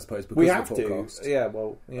 I suppose, because we of have the podcast.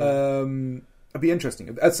 to. It'd be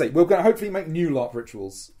interesting. I'd say we're going to hopefully make new LARP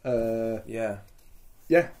rituals.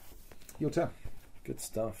 Your turn. Good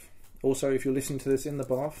stuff. Also, if you're listening to this in the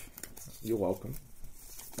bath, you're welcome.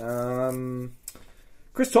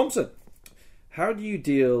 Chris Thompson, how do you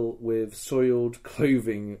deal with soiled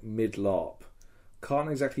clothing mid-LARP?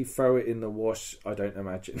 Can't exactly throw it in the wash, I don't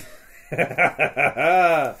imagine.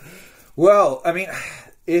 Well, I mean,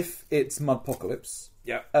 if it's Mudpocalypse,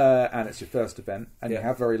 and it's your first event, and you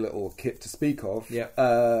have very little kit to speak of, you're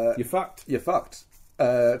fucked. You're fucked.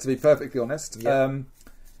 To be perfectly honest. I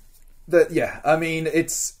mean,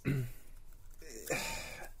 it's...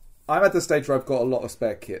 I'm at the stage where I've got a lot of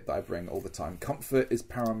spare kit that I bring all the time. Comfort is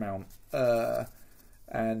paramount,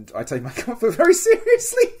 and I take my comfort very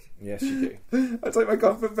seriously. Yes, you do. I take my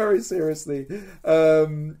comfort very seriously.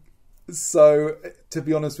 So, to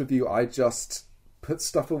be honest with you, I just put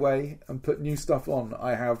stuff away and put new stuff on.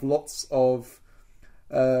 I have lots of...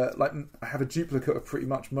 I have a duplicate of pretty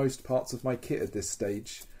much most parts of my kit at this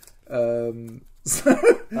stage. When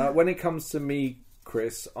it comes to me,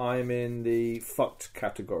 Chris, I'm in the fucked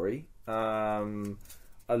category. A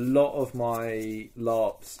lot of my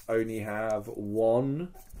LARPs only have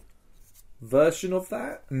one version of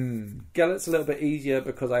that. Gallet's a little bit easier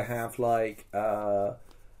because I have like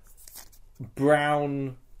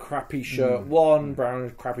brown crappy shirt 1, brown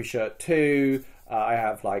crappy shirt 2. I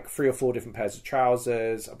have like 3 or 4 different pairs of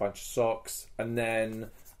trousers, a bunch of socks, and then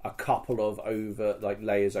a couple of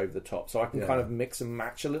layers over the top, so I can kind of mix and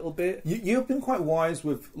match a little bit. You've been quite wise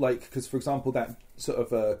with, like, because for example that sort of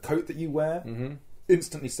coat that you wear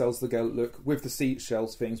instantly sells the Gallet look with the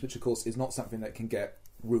seashells things, which of course is not something that can get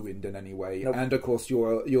ruined in any way. Nope. And of course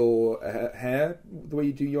your hair, the way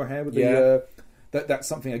you do your hair with the that's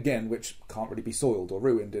something again which can't really be soiled or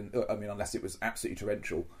ruined. Unless it was absolutely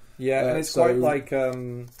torrential. Yeah, and it's quite like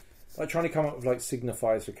trying to come up with like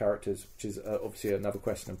signifiers for characters, which is obviously another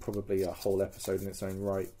question and probably a whole episode in its own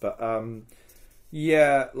right. But in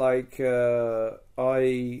fact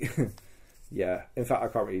I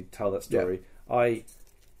can't really tell that story. I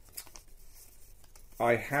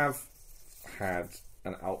have had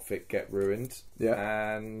an outfit get ruined,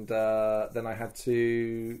 and then I had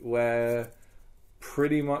to wear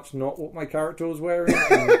pretty much not what my character was wearing,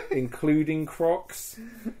 including Crocs.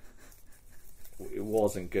 It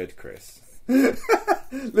wasn't good, Chris.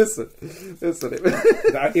 Listen.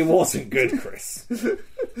 It wasn't good, Chris.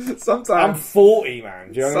 Sometimes I'm 40,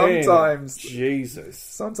 man. Do you know what I mean? Sometimes, Jesus.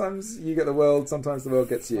 Sometimes you get the world. Sometimes the world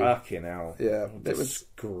gets you. Fucking hell. Yeah, it was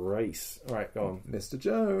disgrace. Right, go on, Mr.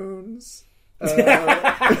 Jones.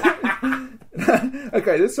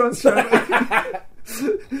 Okay, this one's.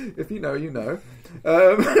 If you know, you know.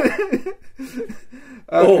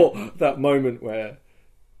 Or that moment where.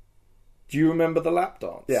 Do you remember the lap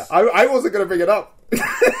dance? Yeah, I wasn't going to bring it up.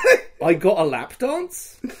 I got a lap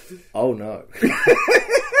dance? Oh no.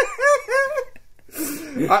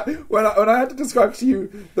 When I had to describe to you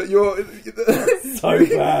that you're so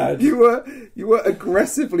bad, you were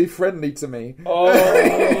aggressively friendly to me. Oh,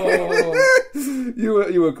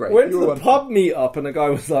 you were great. Went to the pub meet up and the guy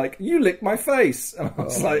was like, "You licked my face," and I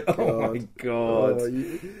was like, "Oh my god!"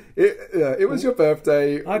 It was your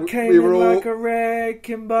birthday. I came in like a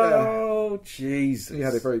wrecking ball. Jesus, you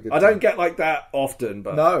had a very good. I don't get like that often,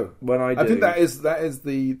 but no, when I do, I think that is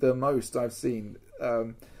the most I've seen.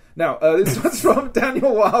 Now, this one's from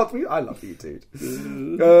Daniel Wild. I love you, dude.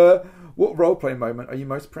 What role-playing moment are you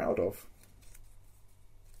most proud of?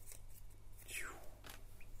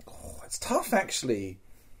 Oh, it's tough, actually.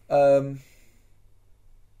 God,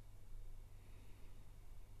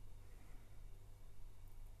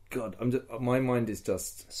 my mind is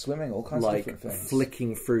just swimming all kinds of different things,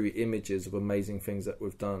 flicking through images of amazing things that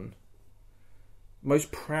we've done.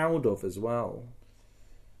 Most proud of as well.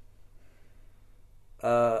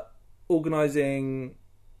 Organising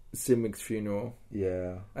Simwig's funeral.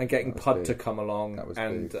 Yeah. And getting Pud big. to come along. That was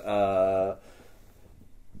and big.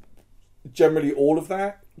 Generally all of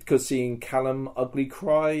that, because seeing Callum ugly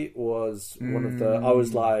cry was one of the... I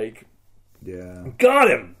was like... Yeah.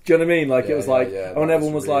 Got him! Do you know what I mean? Like, it was like... Yeah, when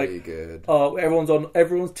everyone was really like... good. Oh,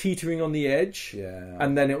 everyone's teetering on the edge. Yeah.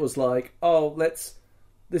 And then it was like, oh, this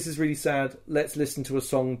is really sad. Let's listen to a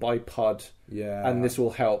song by Pud. Yeah. And this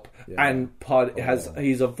will help. Yeah. And Pud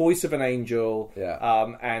he's a voice of an angel.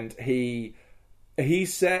 Yeah. And he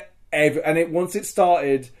set once it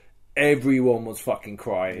started, everyone was fucking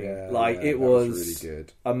crying. It was really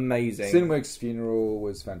good. Amazing. Sinwig's funeral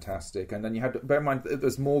was fantastic, and then you had to bear in mind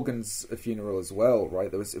there's Morgan's funeral as well,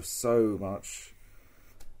 right? It was so much.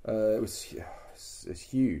 It's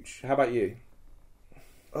huge. How about you?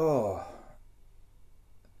 Oh,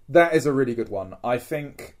 that is a really good one. I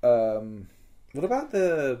think. What about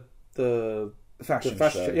the fashion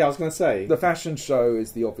show? Yeah, I was going to say the fashion show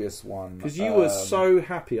is the obvious one because you were so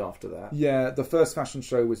happy after that. Yeah, the first fashion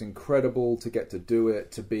show was incredible. To get to do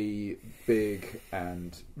it, to be big,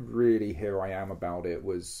 and really here I am about it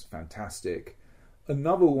was fantastic.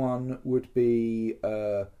 Another one would be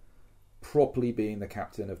properly being the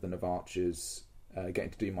captain of the Navarchers,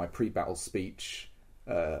 getting to do my pre-battle speech,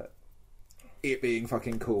 it being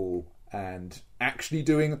fucking cool. And actually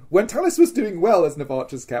doing when Talis was doing well as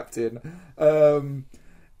Navarch's captain, that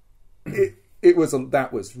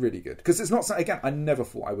was really good because it's not again. I never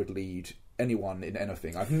thought I would lead anyone in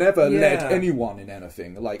anything. I've never led anyone in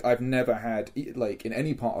anything. Like I've never had like in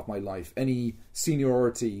any part of my life any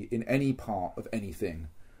seniority in any part of anything.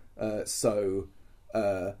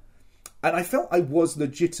 And I felt I was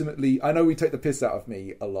legitimately... I know we take the piss out of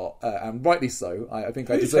me a lot, and rightly so. I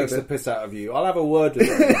think I deserve it. Who takes the piss out of you? I'll have a word with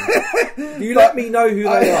them. You let me know who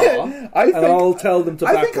they are, and I'll tell them to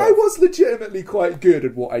back off. I think I was legitimately quite good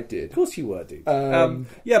at what I did. Of course you were, dude.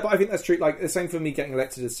 Yeah, but I think that's true. Like, the same for me getting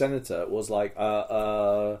elected as senator was like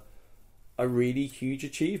a really huge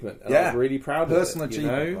achievement. And I was really proud of it. Personal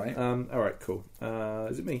achievement, right? All right, cool.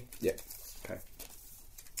 Is it me? Yeah. Okay.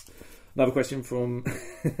 Another question from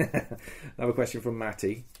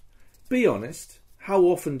Matty. Be honest, how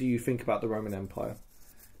often do you think about the Roman Empire?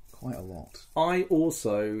 Quite a lot. I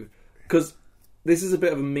also, because this is a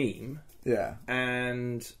bit of a meme. Yeah.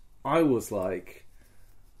 And I was like,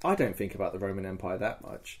 I don't think about the Roman Empire that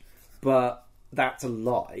much. But that's a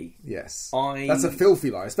lie. Yes. That's a filthy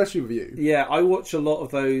lie, especially with you. Yeah, I watch a lot of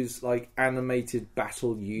those like animated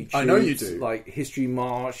battle YouTubes. I know you do. Like History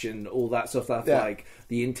March and all that stuff. Like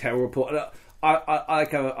the Intel Report. I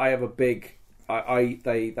have a big.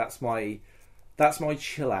 That's my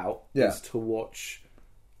chill out. Yeah. Is to watch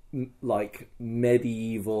like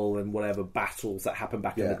medieval and whatever battles that happened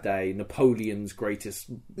back in the day. Napoleon's greatest.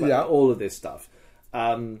 All of this stuff.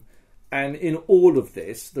 And in all of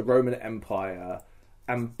this, the Roman Empire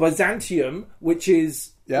and Byzantium, which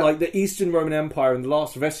is like the Eastern Roman Empire and the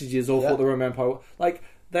last vestiges of what the Roman Empire, like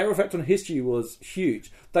their effect on history was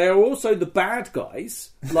huge. They are also the bad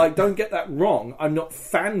guys. Like, don't get that wrong. I'm not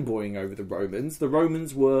fanboying over the Romans. The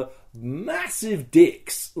Romans were massive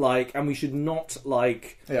dicks. Like, and we should not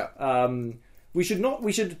we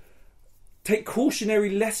should take cautionary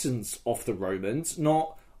lessons off the Romans,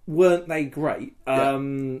 not weren't they great?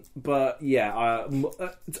 But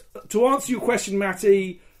to answer your question,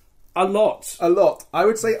 Matty, a lot. I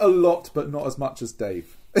would say a lot, but not as much as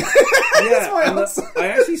Dave. I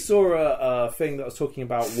actually saw a thing that was talking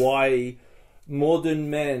about why modern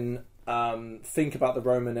men think about the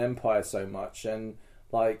Roman Empire so much, and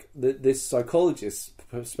like this psychologist's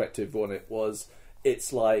perspective on it was,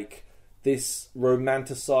 it's like this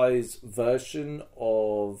romanticized version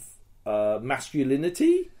of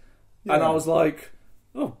masculinity. And I was like,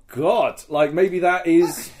 oh God! Like maybe that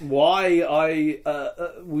is why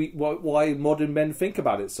why modern men think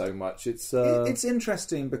about it so much. It's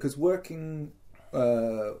interesting because working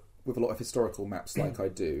with a lot of historical maps like I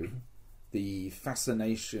do, the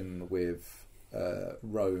fascination with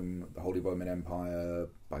Rome, the Holy Roman Empire,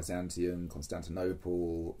 Byzantium,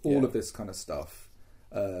 Constantinople, all of this kind of stuff,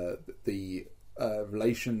 the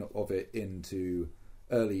relation of it into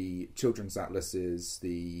early children's atlases,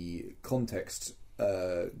 the context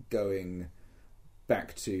going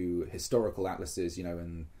back to historical atlases,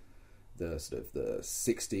 in the sort of the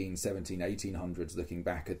 16, 17, 1800s, looking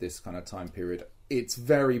back at this kind of time period, it's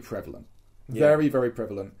very prevalent. Very, very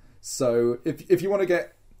prevalent. So if you want to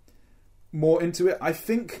get more into it, I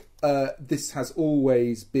think this has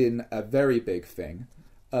always been a very big thing.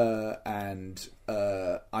 And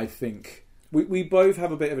I think... We both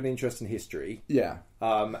have a bit of an interest in history. Yeah.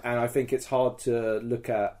 And I think it's hard to look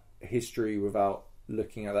at history without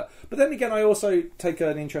looking at that. But then again, I also take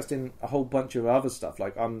an interest in a whole bunch of other stuff.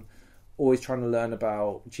 Like I'm always trying to learn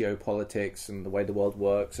about geopolitics and the way the world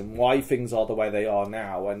works and why things are the way they are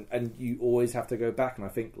now. And you always have to go back. And I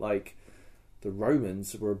think like the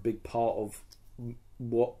Romans were a big part of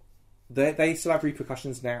what they still have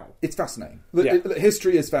repercussions now. It's fascinating.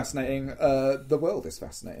 History is fascinating. The world is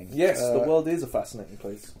fascinating. Yes, the world is a fascinating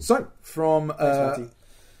place. So from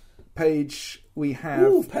page we have.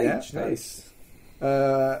 Ooh, page, nice.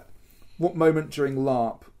 What moment during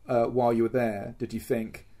LARP while you were there did you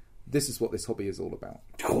think this is what this hobby is all about?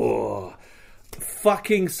 Oh,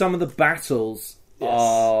 fucking some of the battles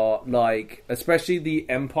are like, especially the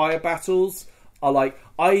Empire battles are like,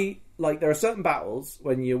 there are certain battles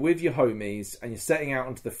when you're with your homies and you're setting out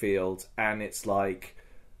onto the field and it's like,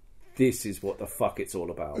 this is what the fuck it's all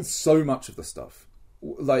about. So much of the stuff.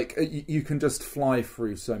 Like, you can just fly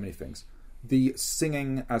through so many things. The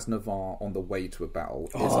singing as Navarre on the way to a battle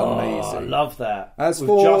is amazing. I love that. As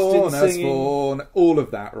Fawn, all of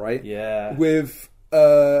that, right? Yeah. With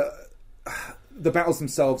the battles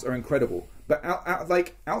themselves are incredible, but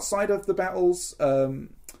outside of the battles,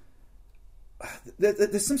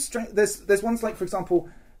 there's some strange. There's ones like, for example,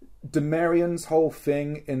 Demarian's whole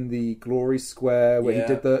thing in the Glory Square where he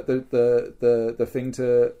did the thing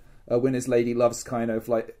to win his lady love's kind of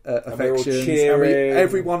like affections.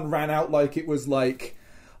 Everyone ran out like it was like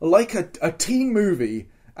a teen movie,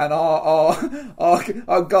 and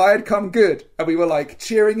our guy had come good, and we were like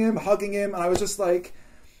cheering him, hugging him, and I was just like,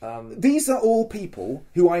 these are all people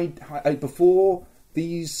who I before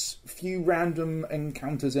these few random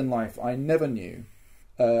encounters in life I never knew,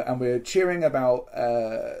 and we're cheering about.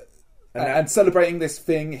 And celebrating this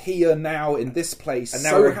thing here now in this place, and now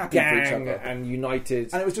so we're happy gang for each other and united.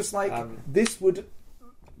 And it was just like this would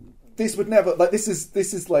never, like, this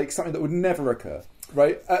is like something that would never occur,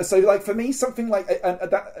 right? So like for me, something like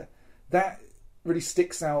that really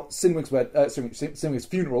sticks out. Sinwig's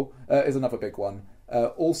funeral is another big one.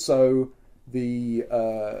 Also the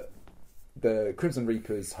Crimson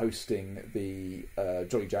Reapers hosting the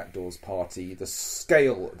Jolly Jackdaws party, the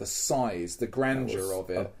scale, the size, the grandeur of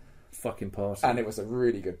it. Fucking party. And it was a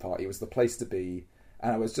really good party. It was the place to be.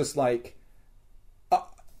 And I was just like,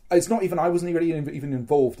 it's not even, I wasn't really even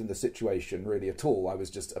involved in the situation really at all. I was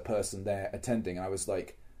just a person there attending. I was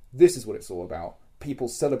like, this is what it's all about. People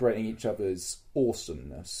celebrating each other's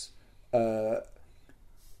awesomeness. I'm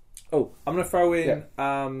going to throw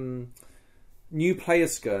in new player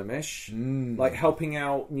skirmish, like helping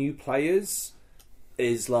out new players.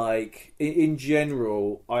 Is like, in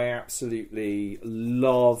general, I absolutely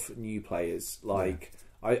love new players. Like,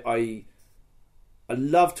 I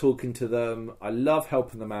love talking to them. I love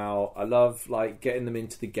helping them out. I love like getting them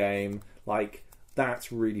into the game. Like,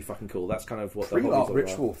 that's really fucking cool. That's kind of what the hobby's all about.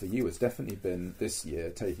 Ritual for you has definitely been this year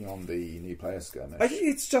taking on the new player skirmish.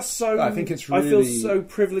 It's just so. I think it's really. I feel so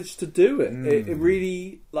privileged to do it. It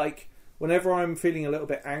really, like, whenever I'm feeling a little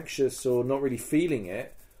bit anxious or not really feeling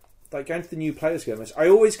it. Like going to the new players skirmish, I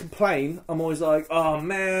always complain. I'm always like, "Oh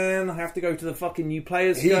man, I have to go to the fucking new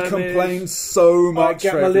players skirmish." He complains so much.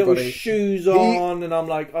 I get my little shoes on, and I'm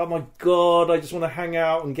like, "Oh my god, I just want to hang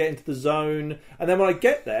out and get into the zone." And then when I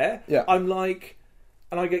get there, I'm like,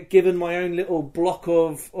 and I get given my own little block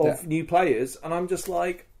of new players, and I'm just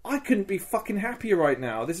like, I couldn't be fucking happier right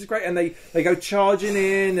now. This is great, and they go charging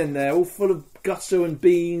in, and they're all full of gusto and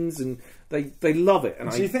beans, and they love it. And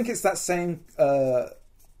do you think it's that same?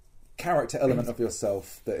 Character element of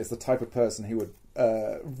yourself that is the type of person who would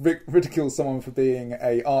ridicule someone for being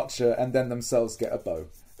a archer and then themselves get a bow?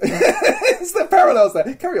 It's the parallels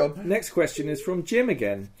there. Carry on. Next question is from Jim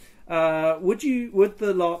again. Would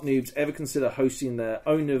the LARP noobs ever consider hosting their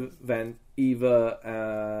own event,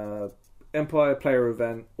 either Empire player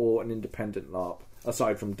event or an independent LARP,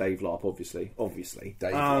 aside from Dave LARP, obviously.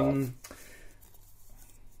 Dave LARP.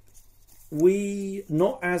 We,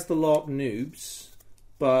 not as the LARP noobs,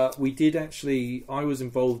 but we did actually. I was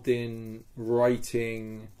involved in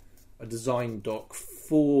writing a design doc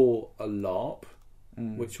for a LARP,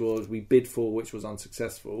 which we bid for, which was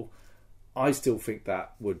unsuccessful. I still think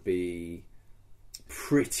that would be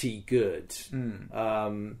pretty good.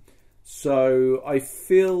 So I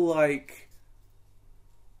feel like,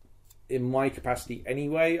 in my capacity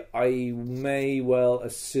anyway, I may well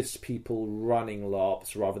assist people running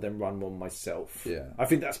LARPs rather than run one myself. Yeah. I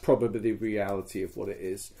think that's probably the reality of what it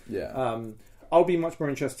is. Yeah. I'll be much more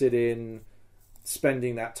interested in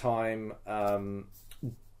spending that time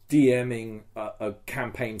DMing a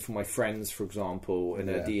campaign for my friends, for example, in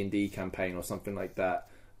a D&D campaign or something like that,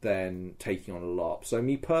 than taking on a LARP. So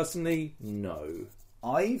me personally, no.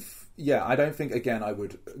 I don't think, again, I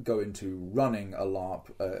would go into running a LARP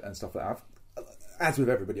and stuff like that. As with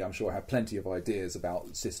everybody, I'm sure I have plenty of ideas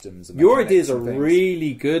about systems. And your ideas are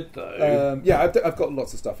really good, though. I've got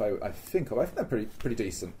lots of stuff I think of. I think they're pretty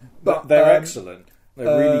decent. But they're excellent.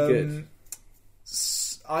 They're really good.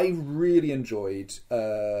 I really enjoyed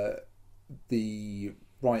the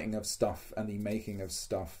writing of stuff and the making of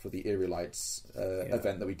stuff for the Eerielites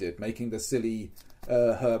event that we did. Making the silly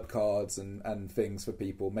herb cards and things for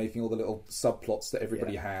people, making all the little subplots that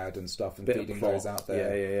everybody had and stuff, and feeding those out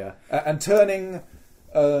there. And turning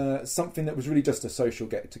something that was really just a social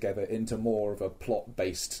get-together into more of a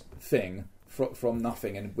plot-based thing from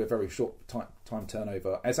nothing and with very short time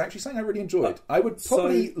turnover. It's actually something I really enjoyed. I would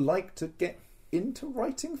probably like to get into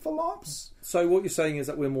writing for LARPs. So what you're saying is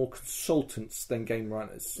that we're more consultants than game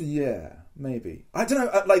runners? Yeah, maybe. I don't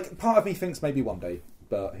know. Like, part of me thinks maybe one day,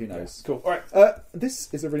 but who knows? Yeah, cool. All right. This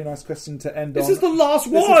is a really nice question to end on. This is the last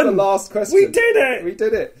one. This is the last question. We did it. We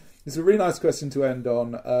did it. It's a really nice question to end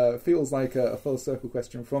on. Feels like a full circle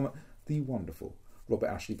question from the wonderful Robert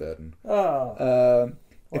Ashley Burden.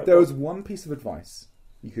 If there was one piece of advice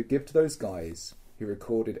you could give to those guys who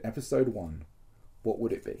recorded episode 1, what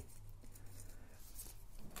would it be?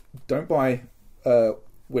 Don't buy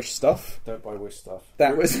Wish stuff. Don't buy Wish stuff.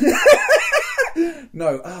 That was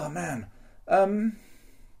no. Oh man.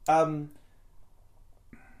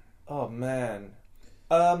 Oh man.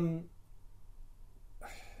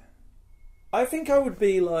 I think I would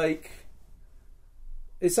be like.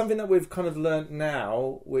 It's something that we've kind of learnt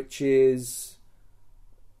now, which is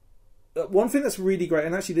one thing that's really great.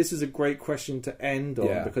 And actually, this is a great question to end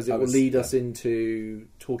on because it will lead us into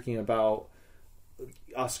talking about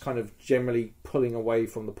us kind of generally pulling away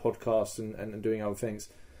from the podcast and doing other things.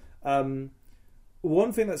 One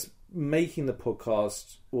thing that's making the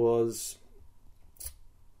podcast was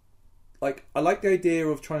like I like the idea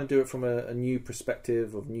of trying to do it from a new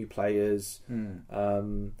perspective of new players,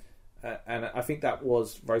 and I think that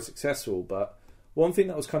was very successful. But one thing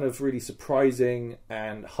that was kind of really surprising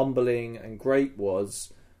and humbling and great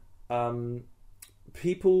was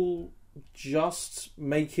people just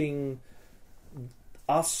making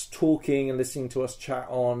us talking and listening to us chat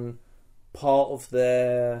on part of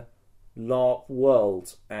their LARP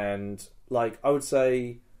world. And like I would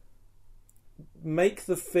say, make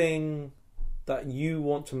the thing that you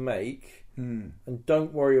want to make and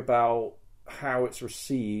don't worry about how it's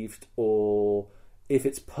received or if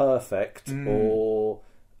it's perfect or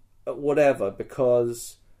whatever,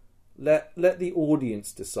 because let the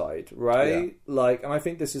audience decide, right? Like, and I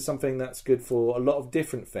think this is something that's good for a lot of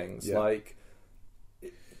different things. Like,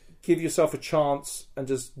 give yourself a chance and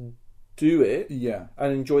just do it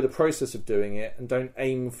and enjoy the process of doing it, and don't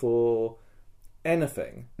aim for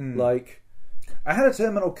anything. Like, I had a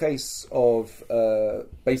terminal case of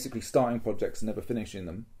basically starting projects and never finishing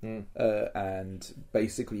them, and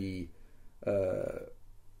basically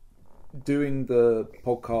doing the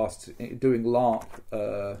podcast, doing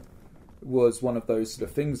LARP was one of those sort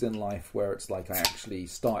of things in life where it's like I actually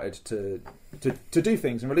started to do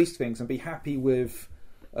things and release things and be happy with.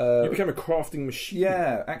 You became a crafting machine.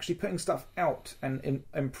 Yeah, actually putting stuff out and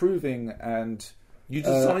improving, and you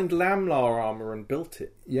designed Lamlar armor and built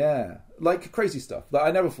it. Yeah, like crazy stuff that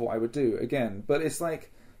I never thought I would do again. But it's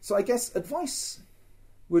like, so I guess advice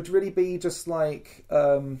would really be just like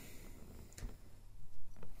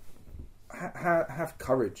have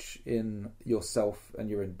courage in yourself and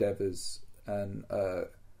your endeavours, and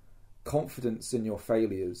confidence in your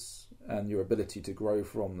failures and your ability to grow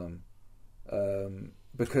from them.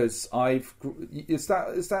 Because it's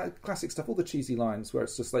that classic stuff, all the cheesy lines where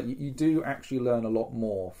it's just like you do actually learn a lot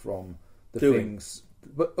more from the things,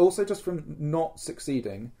 but also just from not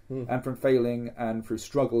succeeding and from failing and through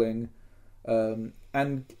struggling,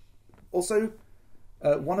 and also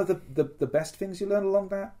one of the best things you learn along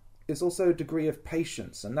that is also a degree of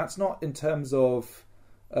patience, and that's not in terms of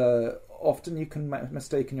often you can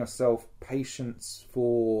mistake in yourself patience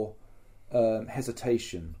for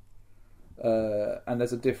hesitation. And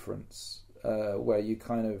there's a difference where you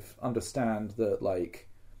kind of understand that like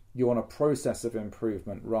you're on a process of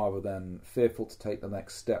improvement rather than fearful to take the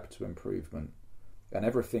next step to improvement, and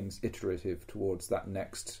everything's iterative towards that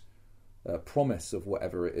next promise of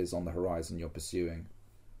whatever it is on the horizon you're pursuing.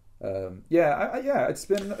 It's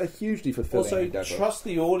been a hugely fulfilling also endeavor. Trust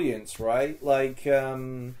the audience, right? Like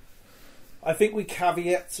I think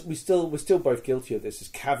we're still both guilty of this, is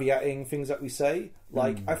caveating things that we say.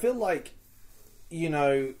 Like I feel like, you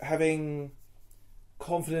know, having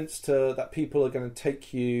confidence that people are going to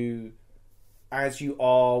take you as you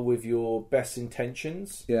are with your best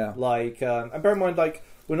intentions. Yeah. Like, and bear in mind, like,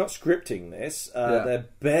 scripting this. They're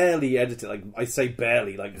barely edited. Like I say,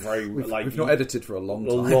 barely. Like very. We've like not edited for a long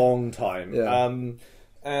time. A long time.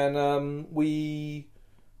 Yeah. We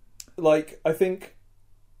like. I think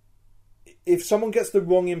if someone gets the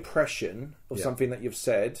wrong impression of something that you've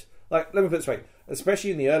said, like let me put it this way,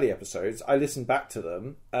 especially in the early episodes, I listened back to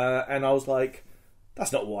them and I was like,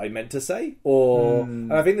 "That's not what I meant to say."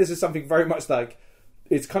 And I think this is something very much like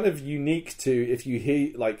it's kind of unique to if you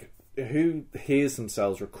hear like. Who hears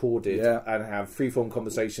themselves recorded and have freeform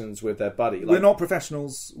conversations with their buddy. Like, we're not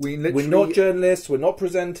professionals. We're not journalists. We're not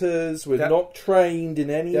presenters. We're not trained in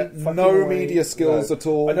any no media skills at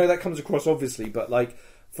all. I know that comes across obviously, but like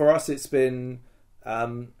for us, it's been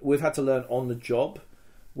we've had to learn on the job.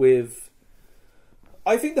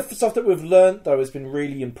 I think the stuff that we've learned though has been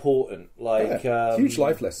really important. Like huge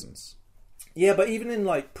life lessons. Yeah, but even in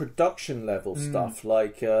like production level stuff,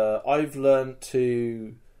 like I've learned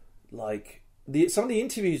to. Like some of the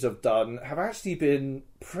interviews I've done have actually been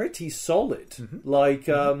pretty solid. Like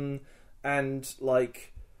and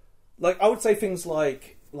like I would say things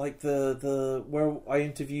like the where I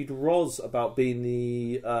interviewed Roz about being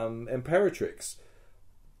the Imperatrix.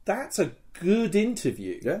 That's a good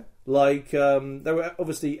interview. Yeah. Like there were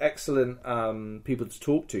obviously excellent people to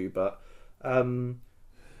talk to, but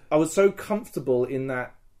I was so comfortable in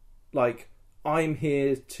that. Like I'm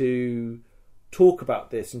here to talk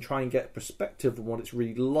about this and try and get perspective on what it's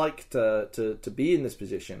really like to be in this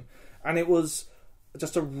position, and it was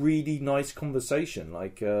just a really nice conversation.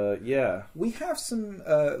 Like we have some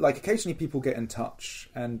like occasionally people get in touch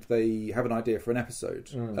and they have an idea for an episode,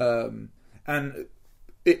 and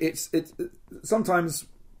it's sometimes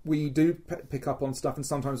we do pick up on stuff and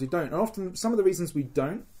sometimes we don't, and often some of the reasons we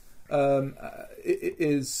don't it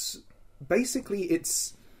is basically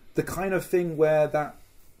it's the kind of thing where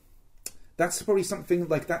that's probably something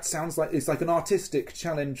like that sounds like it's like an artistic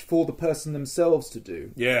challenge for the person themselves to do.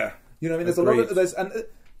 Yeah. You know what I mean? There's a lot of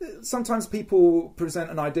and sometimes people present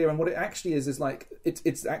an idea and what it actually is like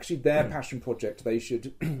it's actually their passion project they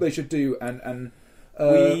should do and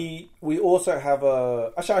we also have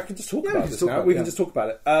a actually I can just talk about this now. We can just talk about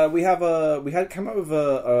it. We had come up with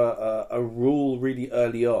a rule really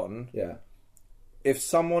early on. Yeah. If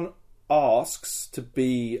someone asks to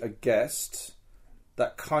be a guest,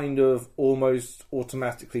 that kind of almost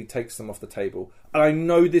automatically takes them off the table. And I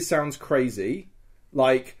know this sounds crazy.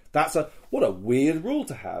 Like, what a weird rule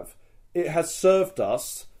to have. It has served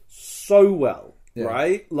us so well,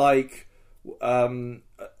 right? Like,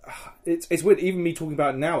 it's weird. Even me talking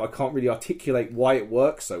about it now, I can't really articulate why it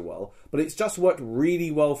works so well. But it's just worked really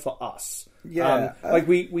well for us. Yeah. Like,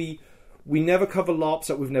 we never cover LARPs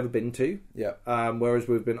that we've never been to. Yeah. Whereas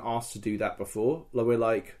we've been asked to do that before. Like, we're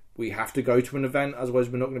like... We have to go to an event, otherwise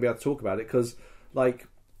we're not going to be able to talk about it. Because, like,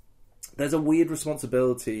 there's a weird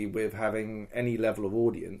responsibility with having any level of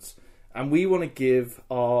audience, and we want to give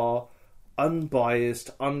our unbiased,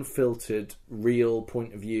 unfiltered, real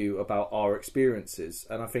point of view about our experiences.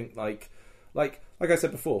 And I think, like I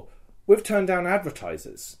said before, we've turned down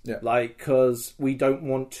advertisers, like because we don't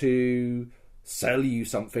want to sell you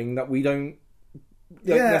something that we don't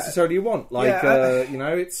necessarily want. Like, you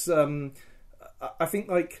know, it's. I think,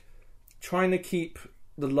 like, trying to keep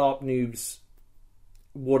the LARP noobs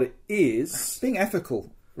what it is... Being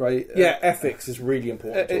ethical, right? Yeah, ethics is really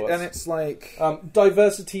important to us. And it's like...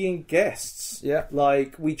 diversity in guests. Yeah.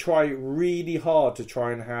 Like, we try really hard to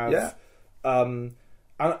try and have... Yeah. And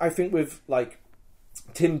I think with, like,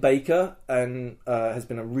 Tim Baker has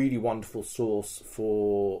been a really wonderful source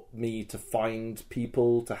for me to find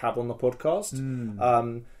people to have on the podcast.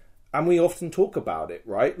 And we often talk about it,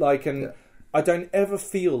 right? Like, and... Yeah. I don't ever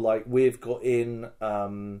feel like we've got in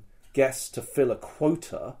guests to fill a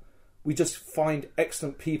quota. We just find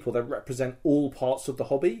excellent people that represent all parts of the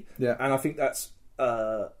hobby. Yeah. And I think that's...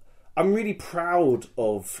 I'm really proud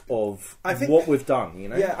of what we've done, you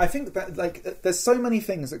know? Yeah, I think that, like, there's so many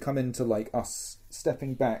things that come into, like, us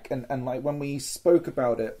stepping back. And like, when we spoke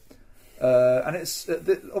about it... and it's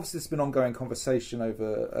obviously it's been ongoing conversation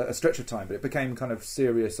over a stretch of time, but it became kind of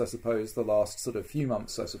serious, I suppose, the last sort of few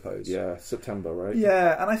months, I suppose. Yeah, September, right?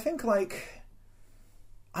 Yeah, and I think, like,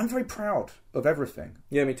 I'm very proud of everything.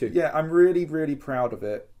 Yeah, me too. Yeah, I'm really, really proud of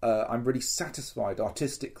it. I'm really satisfied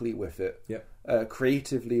artistically with it. Yeah.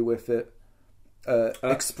 Creatively with it.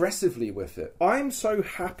 Expressively with it. I'm so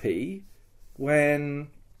happy when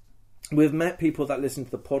we've met people that listen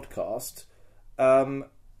to the podcast...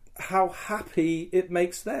 how happy it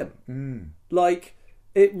makes them. Like,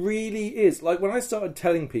 it really is. Like, when I started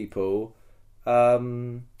telling people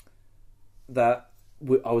that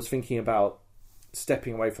I was thinking about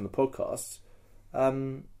stepping away from the podcast,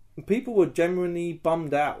 people were genuinely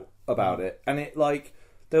bummed out about it, and it's like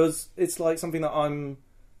something that I'm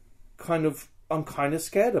kind of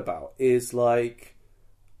scared about. Is like,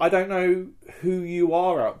 I don't know who you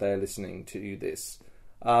are out there listening to this,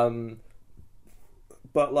 but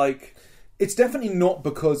like, it's definitely not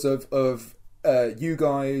because of you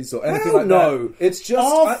guys or anything like no. that. It's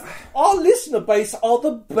just our listener base are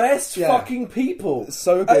the best fucking people.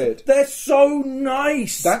 So good. They're so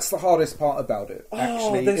nice. That's the hardest part about it.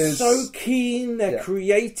 Actually, they're so keen. They're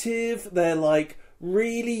creative. They're like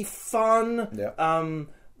really fun. Yeah.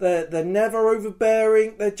 They're never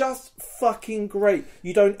overbearing. They're just fucking great.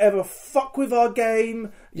 You don't ever fuck with our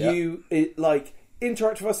game. Yeah.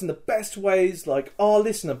 Interact with us in the best ways. Like, our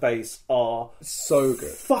listener base are so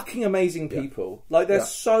good, fucking amazing people. Like, they're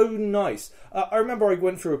so nice. I remember I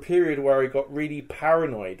went through a period where I got really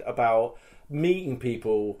paranoid about meeting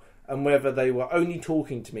people and whether they were only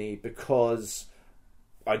talking to me because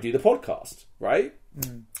I do the podcast, right?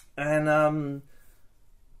 And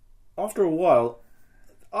after a while,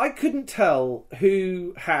 I couldn't tell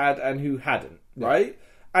who had and who hadn't, right?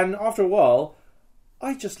 And after a while,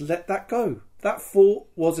 I just let that go. That thought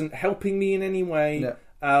wasn't helping me in any way. Yeah.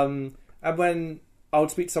 And when I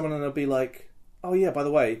would speak to someone and they'd be like, oh yeah, by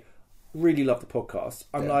the way, really love the podcast.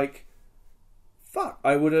 I'm like, fuck,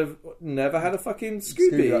 I would have never had a fucking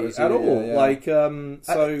Scooby at all. Yeah. Like,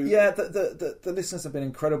 the listeners have been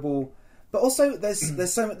incredible. But also,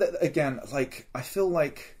 there's so much, again, like, I feel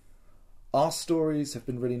like our stories have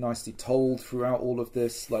been really nicely told throughout all of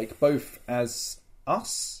this, like, both as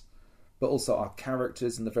us, but also our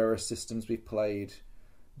characters and the various systems we've played.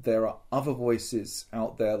 There are other voices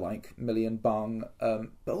out there like Million Bung, but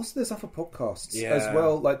also there's other podcasts as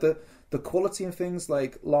well. Like the quality of things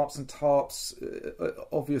like LARPs and TARPs,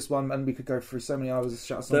 obvious one, and we could go through so many hours.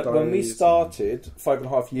 When we started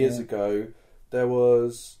 5.5 years ago, there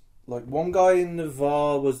was like one guy in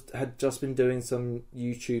Navarre had just been doing some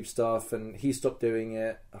YouTube stuff, and he stopped doing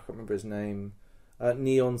it. I can't remember his name.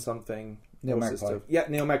 Neon something. Neil Magpie. Yeah,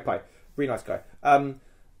 Neil Magpie. Really nice guy.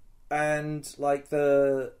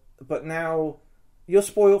 But now you're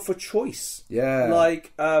spoiled for choice. Yeah.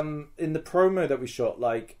 Like, in the promo that we shot,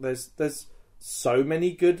 like, there's so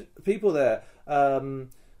many good people there. And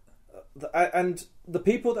the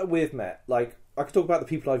people that we've met, like, I could talk about the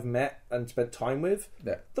people I've met and spent time with.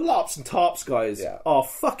 Yeah. The LARPs and TARPs guys are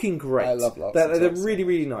fucking great. I love LARPs They're really,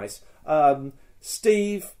 really nice.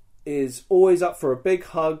 Steve is always up for a big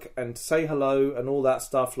hug and to say hello and all that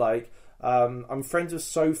stuff. Like, I'm friends with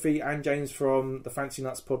Sophie and James from the Fancy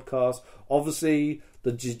Nuts podcast. Obviously,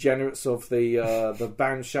 the degenerates of the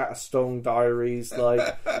band Shatterstone Diaries.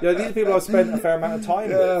 Like, these are people I've spent a fair amount of time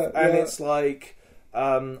with, and it's like,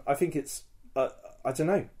 I think it's, I don't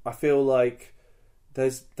know. I feel like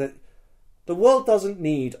the world doesn't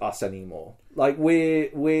need us anymore. Like,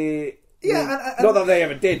 we're not that they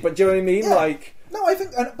ever did, but do you know what I mean? Yeah. Like, no, I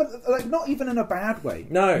think, but like, not even in a bad way.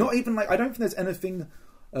 No, not even like, I don't think there's anything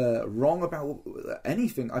wrong about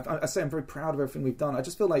anything. I say I'm very proud of everything we've done. I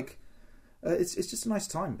just feel like it's just a nice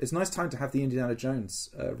time. It's a nice time to have the Indiana Jones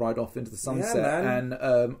ride off into the sunset. And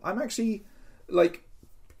I'm actually like,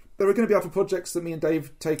 there are going to be other projects that me and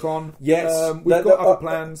Dave take on. Yes, we've got other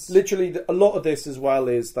plans. Literally, a lot of this as well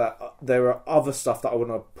is that there are other stuff that I want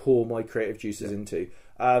to pour my creative juices into.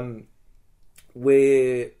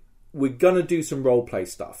 We're gonna do some role play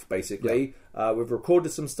stuff. Basically, we've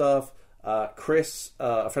recorded some stuff. Chris,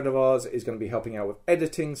 a friend of ours, is going to be helping out with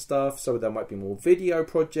editing stuff, so there might be more video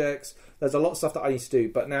projects. There's a lot of stuff that I need to do,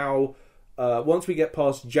 but now, once we get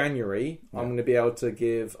past January, I'm going to be able to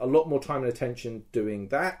give a lot more time and attention doing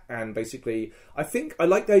that. And basically, I think I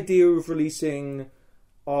like the idea of releasing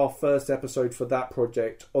our first episode for that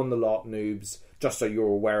project on the LARP Noobs, just so you're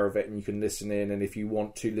aware of it and you can listen in, and if you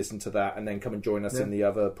want to listen to that and then come and join us in the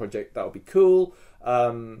other project, that would be cool.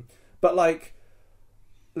 But like,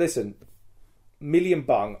 listen, Million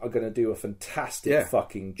Bung are going to do a fantastic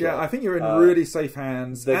fucking job. Yeah, I think you're in really safe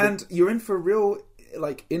hands, and you're in for real,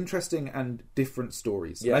 like, interesting and different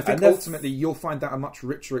stories. Yeah, and I think ultimately you'll find that a much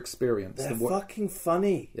richer experience. They're fucking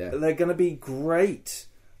funny. Yeah. They're going to be great,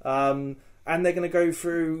 and they're going to go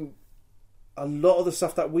through a lot of the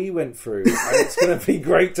stuff that we went through, and it's going to be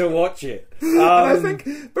great to watch it. And I think,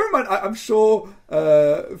 bear in mind, I'm sure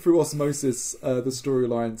through osmosis, the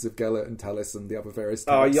storylines of Gellert and Talis and the other various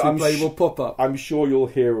types who play will pop up. I'm sure you'll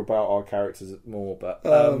hear about our characters more, but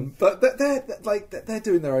they're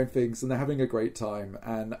doing their own things and they're having a great time,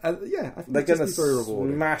 and I think they're going to very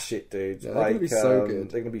rewarding. Smash it, dude. Yeah, they're going to be so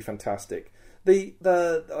good. They're going to be fantastic.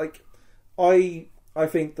 I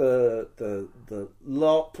think the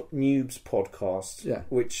LARP Noobs podcast,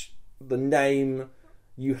 which the name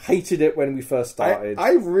You hated it when we first started.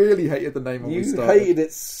 I really hated the name when we started. You hated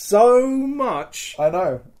it so much. I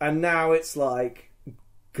know. And now it's like,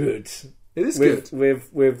 good. It is good.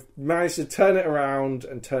 We've managed to turn it around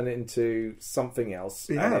and turn it into something else.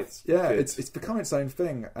 It's become its own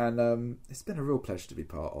thing, and it's been a real pleasure to be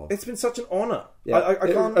part of. It's been such an honour. Yeah, I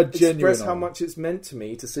can't express how much it's meant to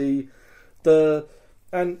me to see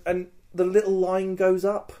and the little line goes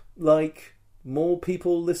up. Like, more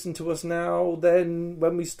people listen to us now than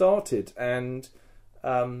when we started, and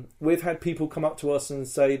we've had people come up to us and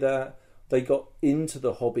say that they got into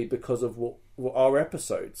the hobby because of what our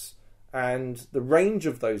episodes. And the range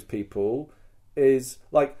of those people is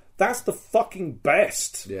like, that's the fucking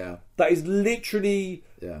best. Yeah. That is literally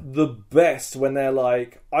the best when they're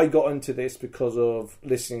like, I got into this because of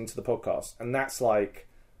listening to the podcast. And that's like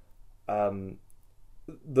the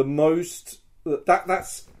most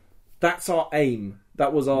that's our aim.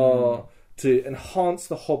 That was our to enhance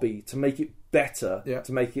the hobby, to make it better,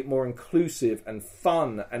 to make it more inclusive and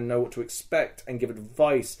fun, and know what to expect, and give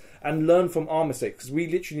advice and learn from our mistakes, because we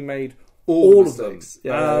literally made all of them.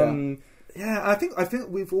 I think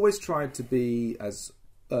we've always tried to be as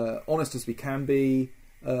honest as we can be,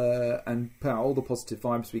 and put out all the positive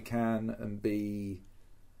vibes we can, and be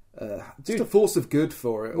just a force of good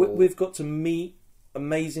for it all. We've got to meet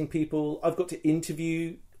amazing people. I've got to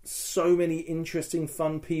interview so many interesting,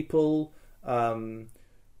 fun people.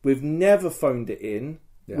 We've never phoned it in.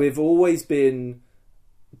 We've always been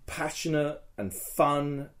passionate and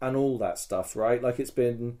fun and all that stuff, right? Like, it's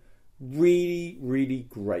been really, really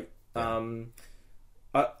great.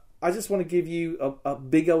 I just want to give you a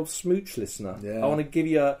big old smooch, listener. I want to give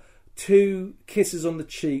you 2 kisses on the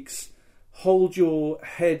cheeks, hold your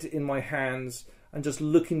head in my hands, and just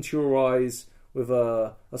look into your eyes with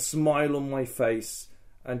a smile on my face,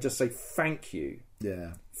 and just say thank you.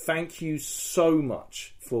 Thank you so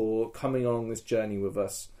much for coming along this journey with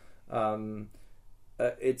us.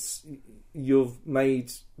 You've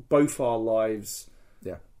made both our lives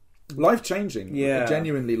life-changing.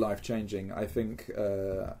 Genuinely life-changing. I think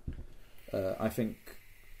I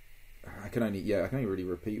can only really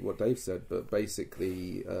repeat what Dave said, but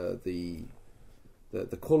basically the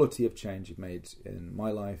quality of change you've made in my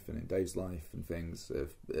life and in Dave's life and things,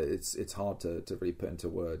 it's hard to really put into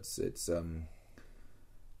words. It's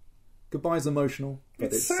goodbye's emotional. But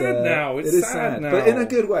it's sad now. It is sad now, but in a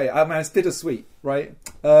good way. I mean, it's bittersweet, right?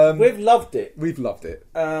 We've loved it. We've loved it,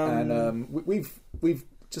 and we've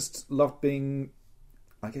just loved being,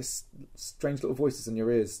 I guess, strange little voices in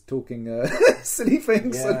your ears talking silly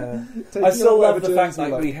things. I still love the fact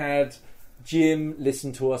that we had Jim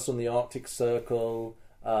listen to us on the Arctic Circle.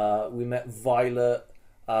 We met Violet,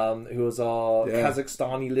 who was our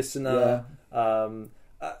Kazakhstani listener.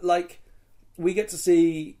 We get to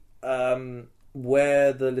see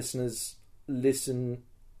where the listeners listen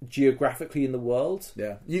geographically in the world.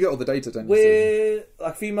 You get all the data, don't you? We're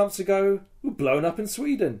like a few months ago, we're blown up in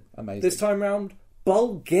Sweden. Amazing. This time round,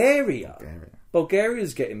 Bulgaria's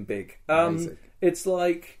getting big. It's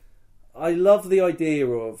like, I love the idea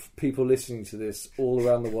of people listening to this all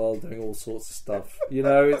around the world doing all sorts of stuff. You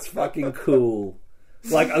know, it's fucking cool.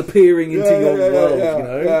 Like appearing into your world, you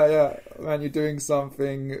know? Man, you're doing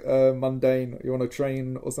something mundane. You're on a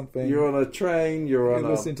train or something. You're on a train, you're on a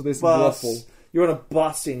listening to this bus. waffle. You're on a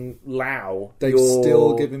bus in Laos. Dave's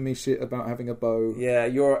still giving me shit about having a bow. Yeah,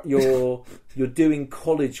 you're doing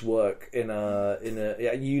college work in a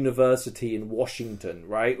university in Washington,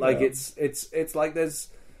 right? Like it's like there's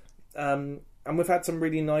and we've had some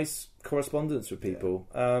really nice correspondence with people.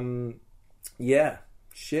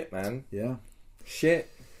 Shit, man. Shit.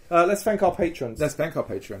 Let's thank our patrons. Do you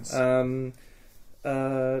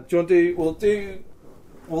want to do?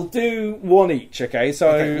 We'll do one each, okay?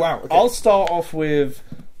 So okay. I'll start off with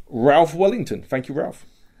Ralph Wellington. Thank you, Ralph.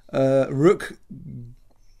 Rook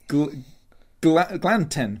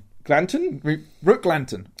Glanton. Glanton? Rook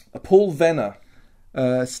Glanton. Paul Venner.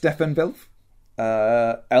 Stefan Belf.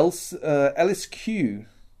 Ellis Q.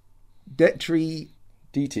 Detry.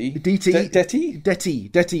 DT.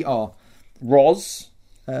 Detty R. Roz.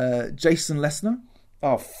 Jason Lesnar.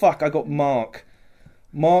 Oh, fuck, I got Mark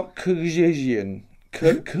Kurjian.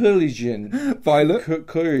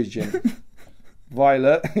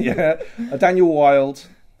 Violet. Yeah. Daniel Wild.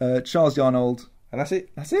 Charles Yarnold. And that's it.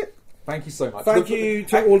 Thank you so much. Thank you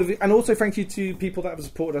to all of you, and also thank you to people that have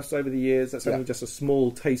supported us over the years. That's only just a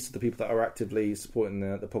small taste of the people that are actively supporting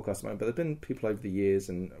the podcast at the moment, but there have been people over the years,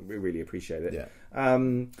 and we really appreciate it.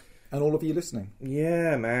 And all of you listening.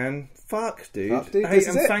 Yeah, man. Fuck, dude. Hey,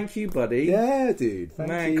 and thank you, buddy. Yeah, dude.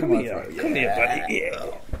 Thank you. Come here, buddy. Yeah.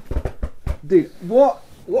 Dude, what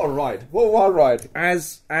What a ride! What a wild ride!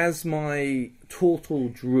 As my turtle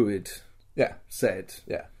druid Yeah, said,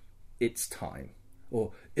 yeah, it's time.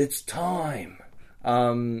 Or, it's time.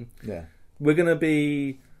 yeah. We're going to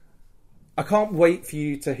be... I can't wait for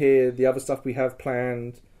you to hear the other stuff we have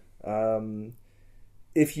planned.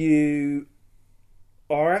 If you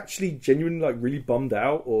are actually genuinely like really bummed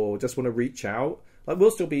out or just want to reach out, like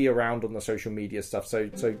we'll still be around on the social media stuff, so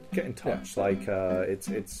get in touch. Yeah. Like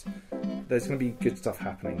it's there's going to be good stuff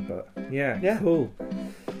happening, but Yeah. cool.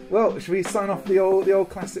 Well, should we sign off the old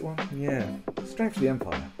classic one? Yeah, Strength of the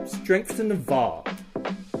Empire. strength to Navarre.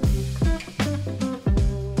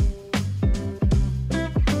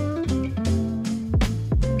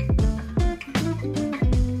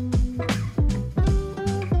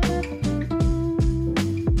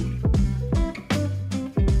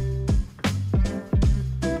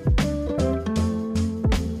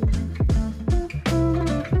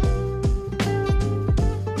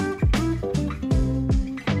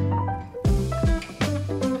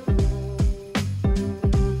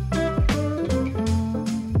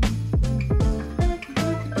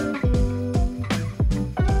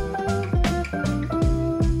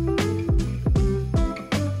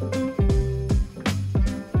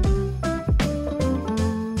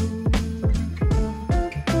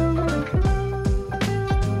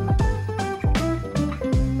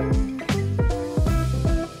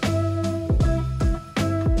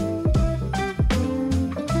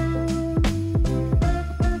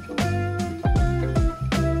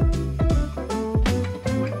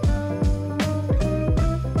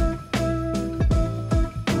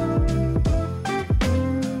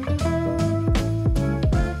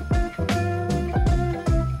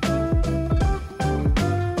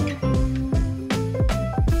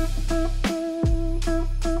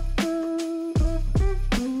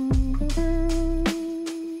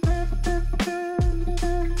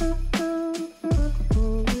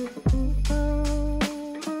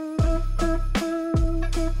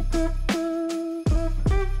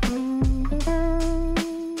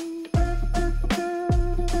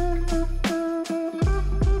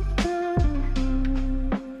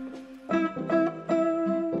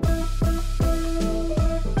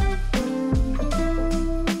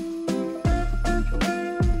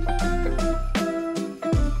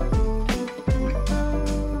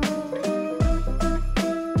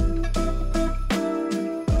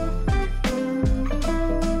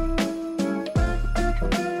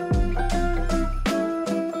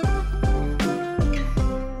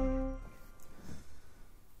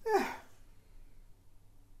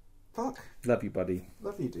 Love you, buddy.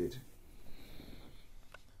 Love you, dude.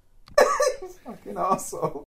 Fucking arsehole.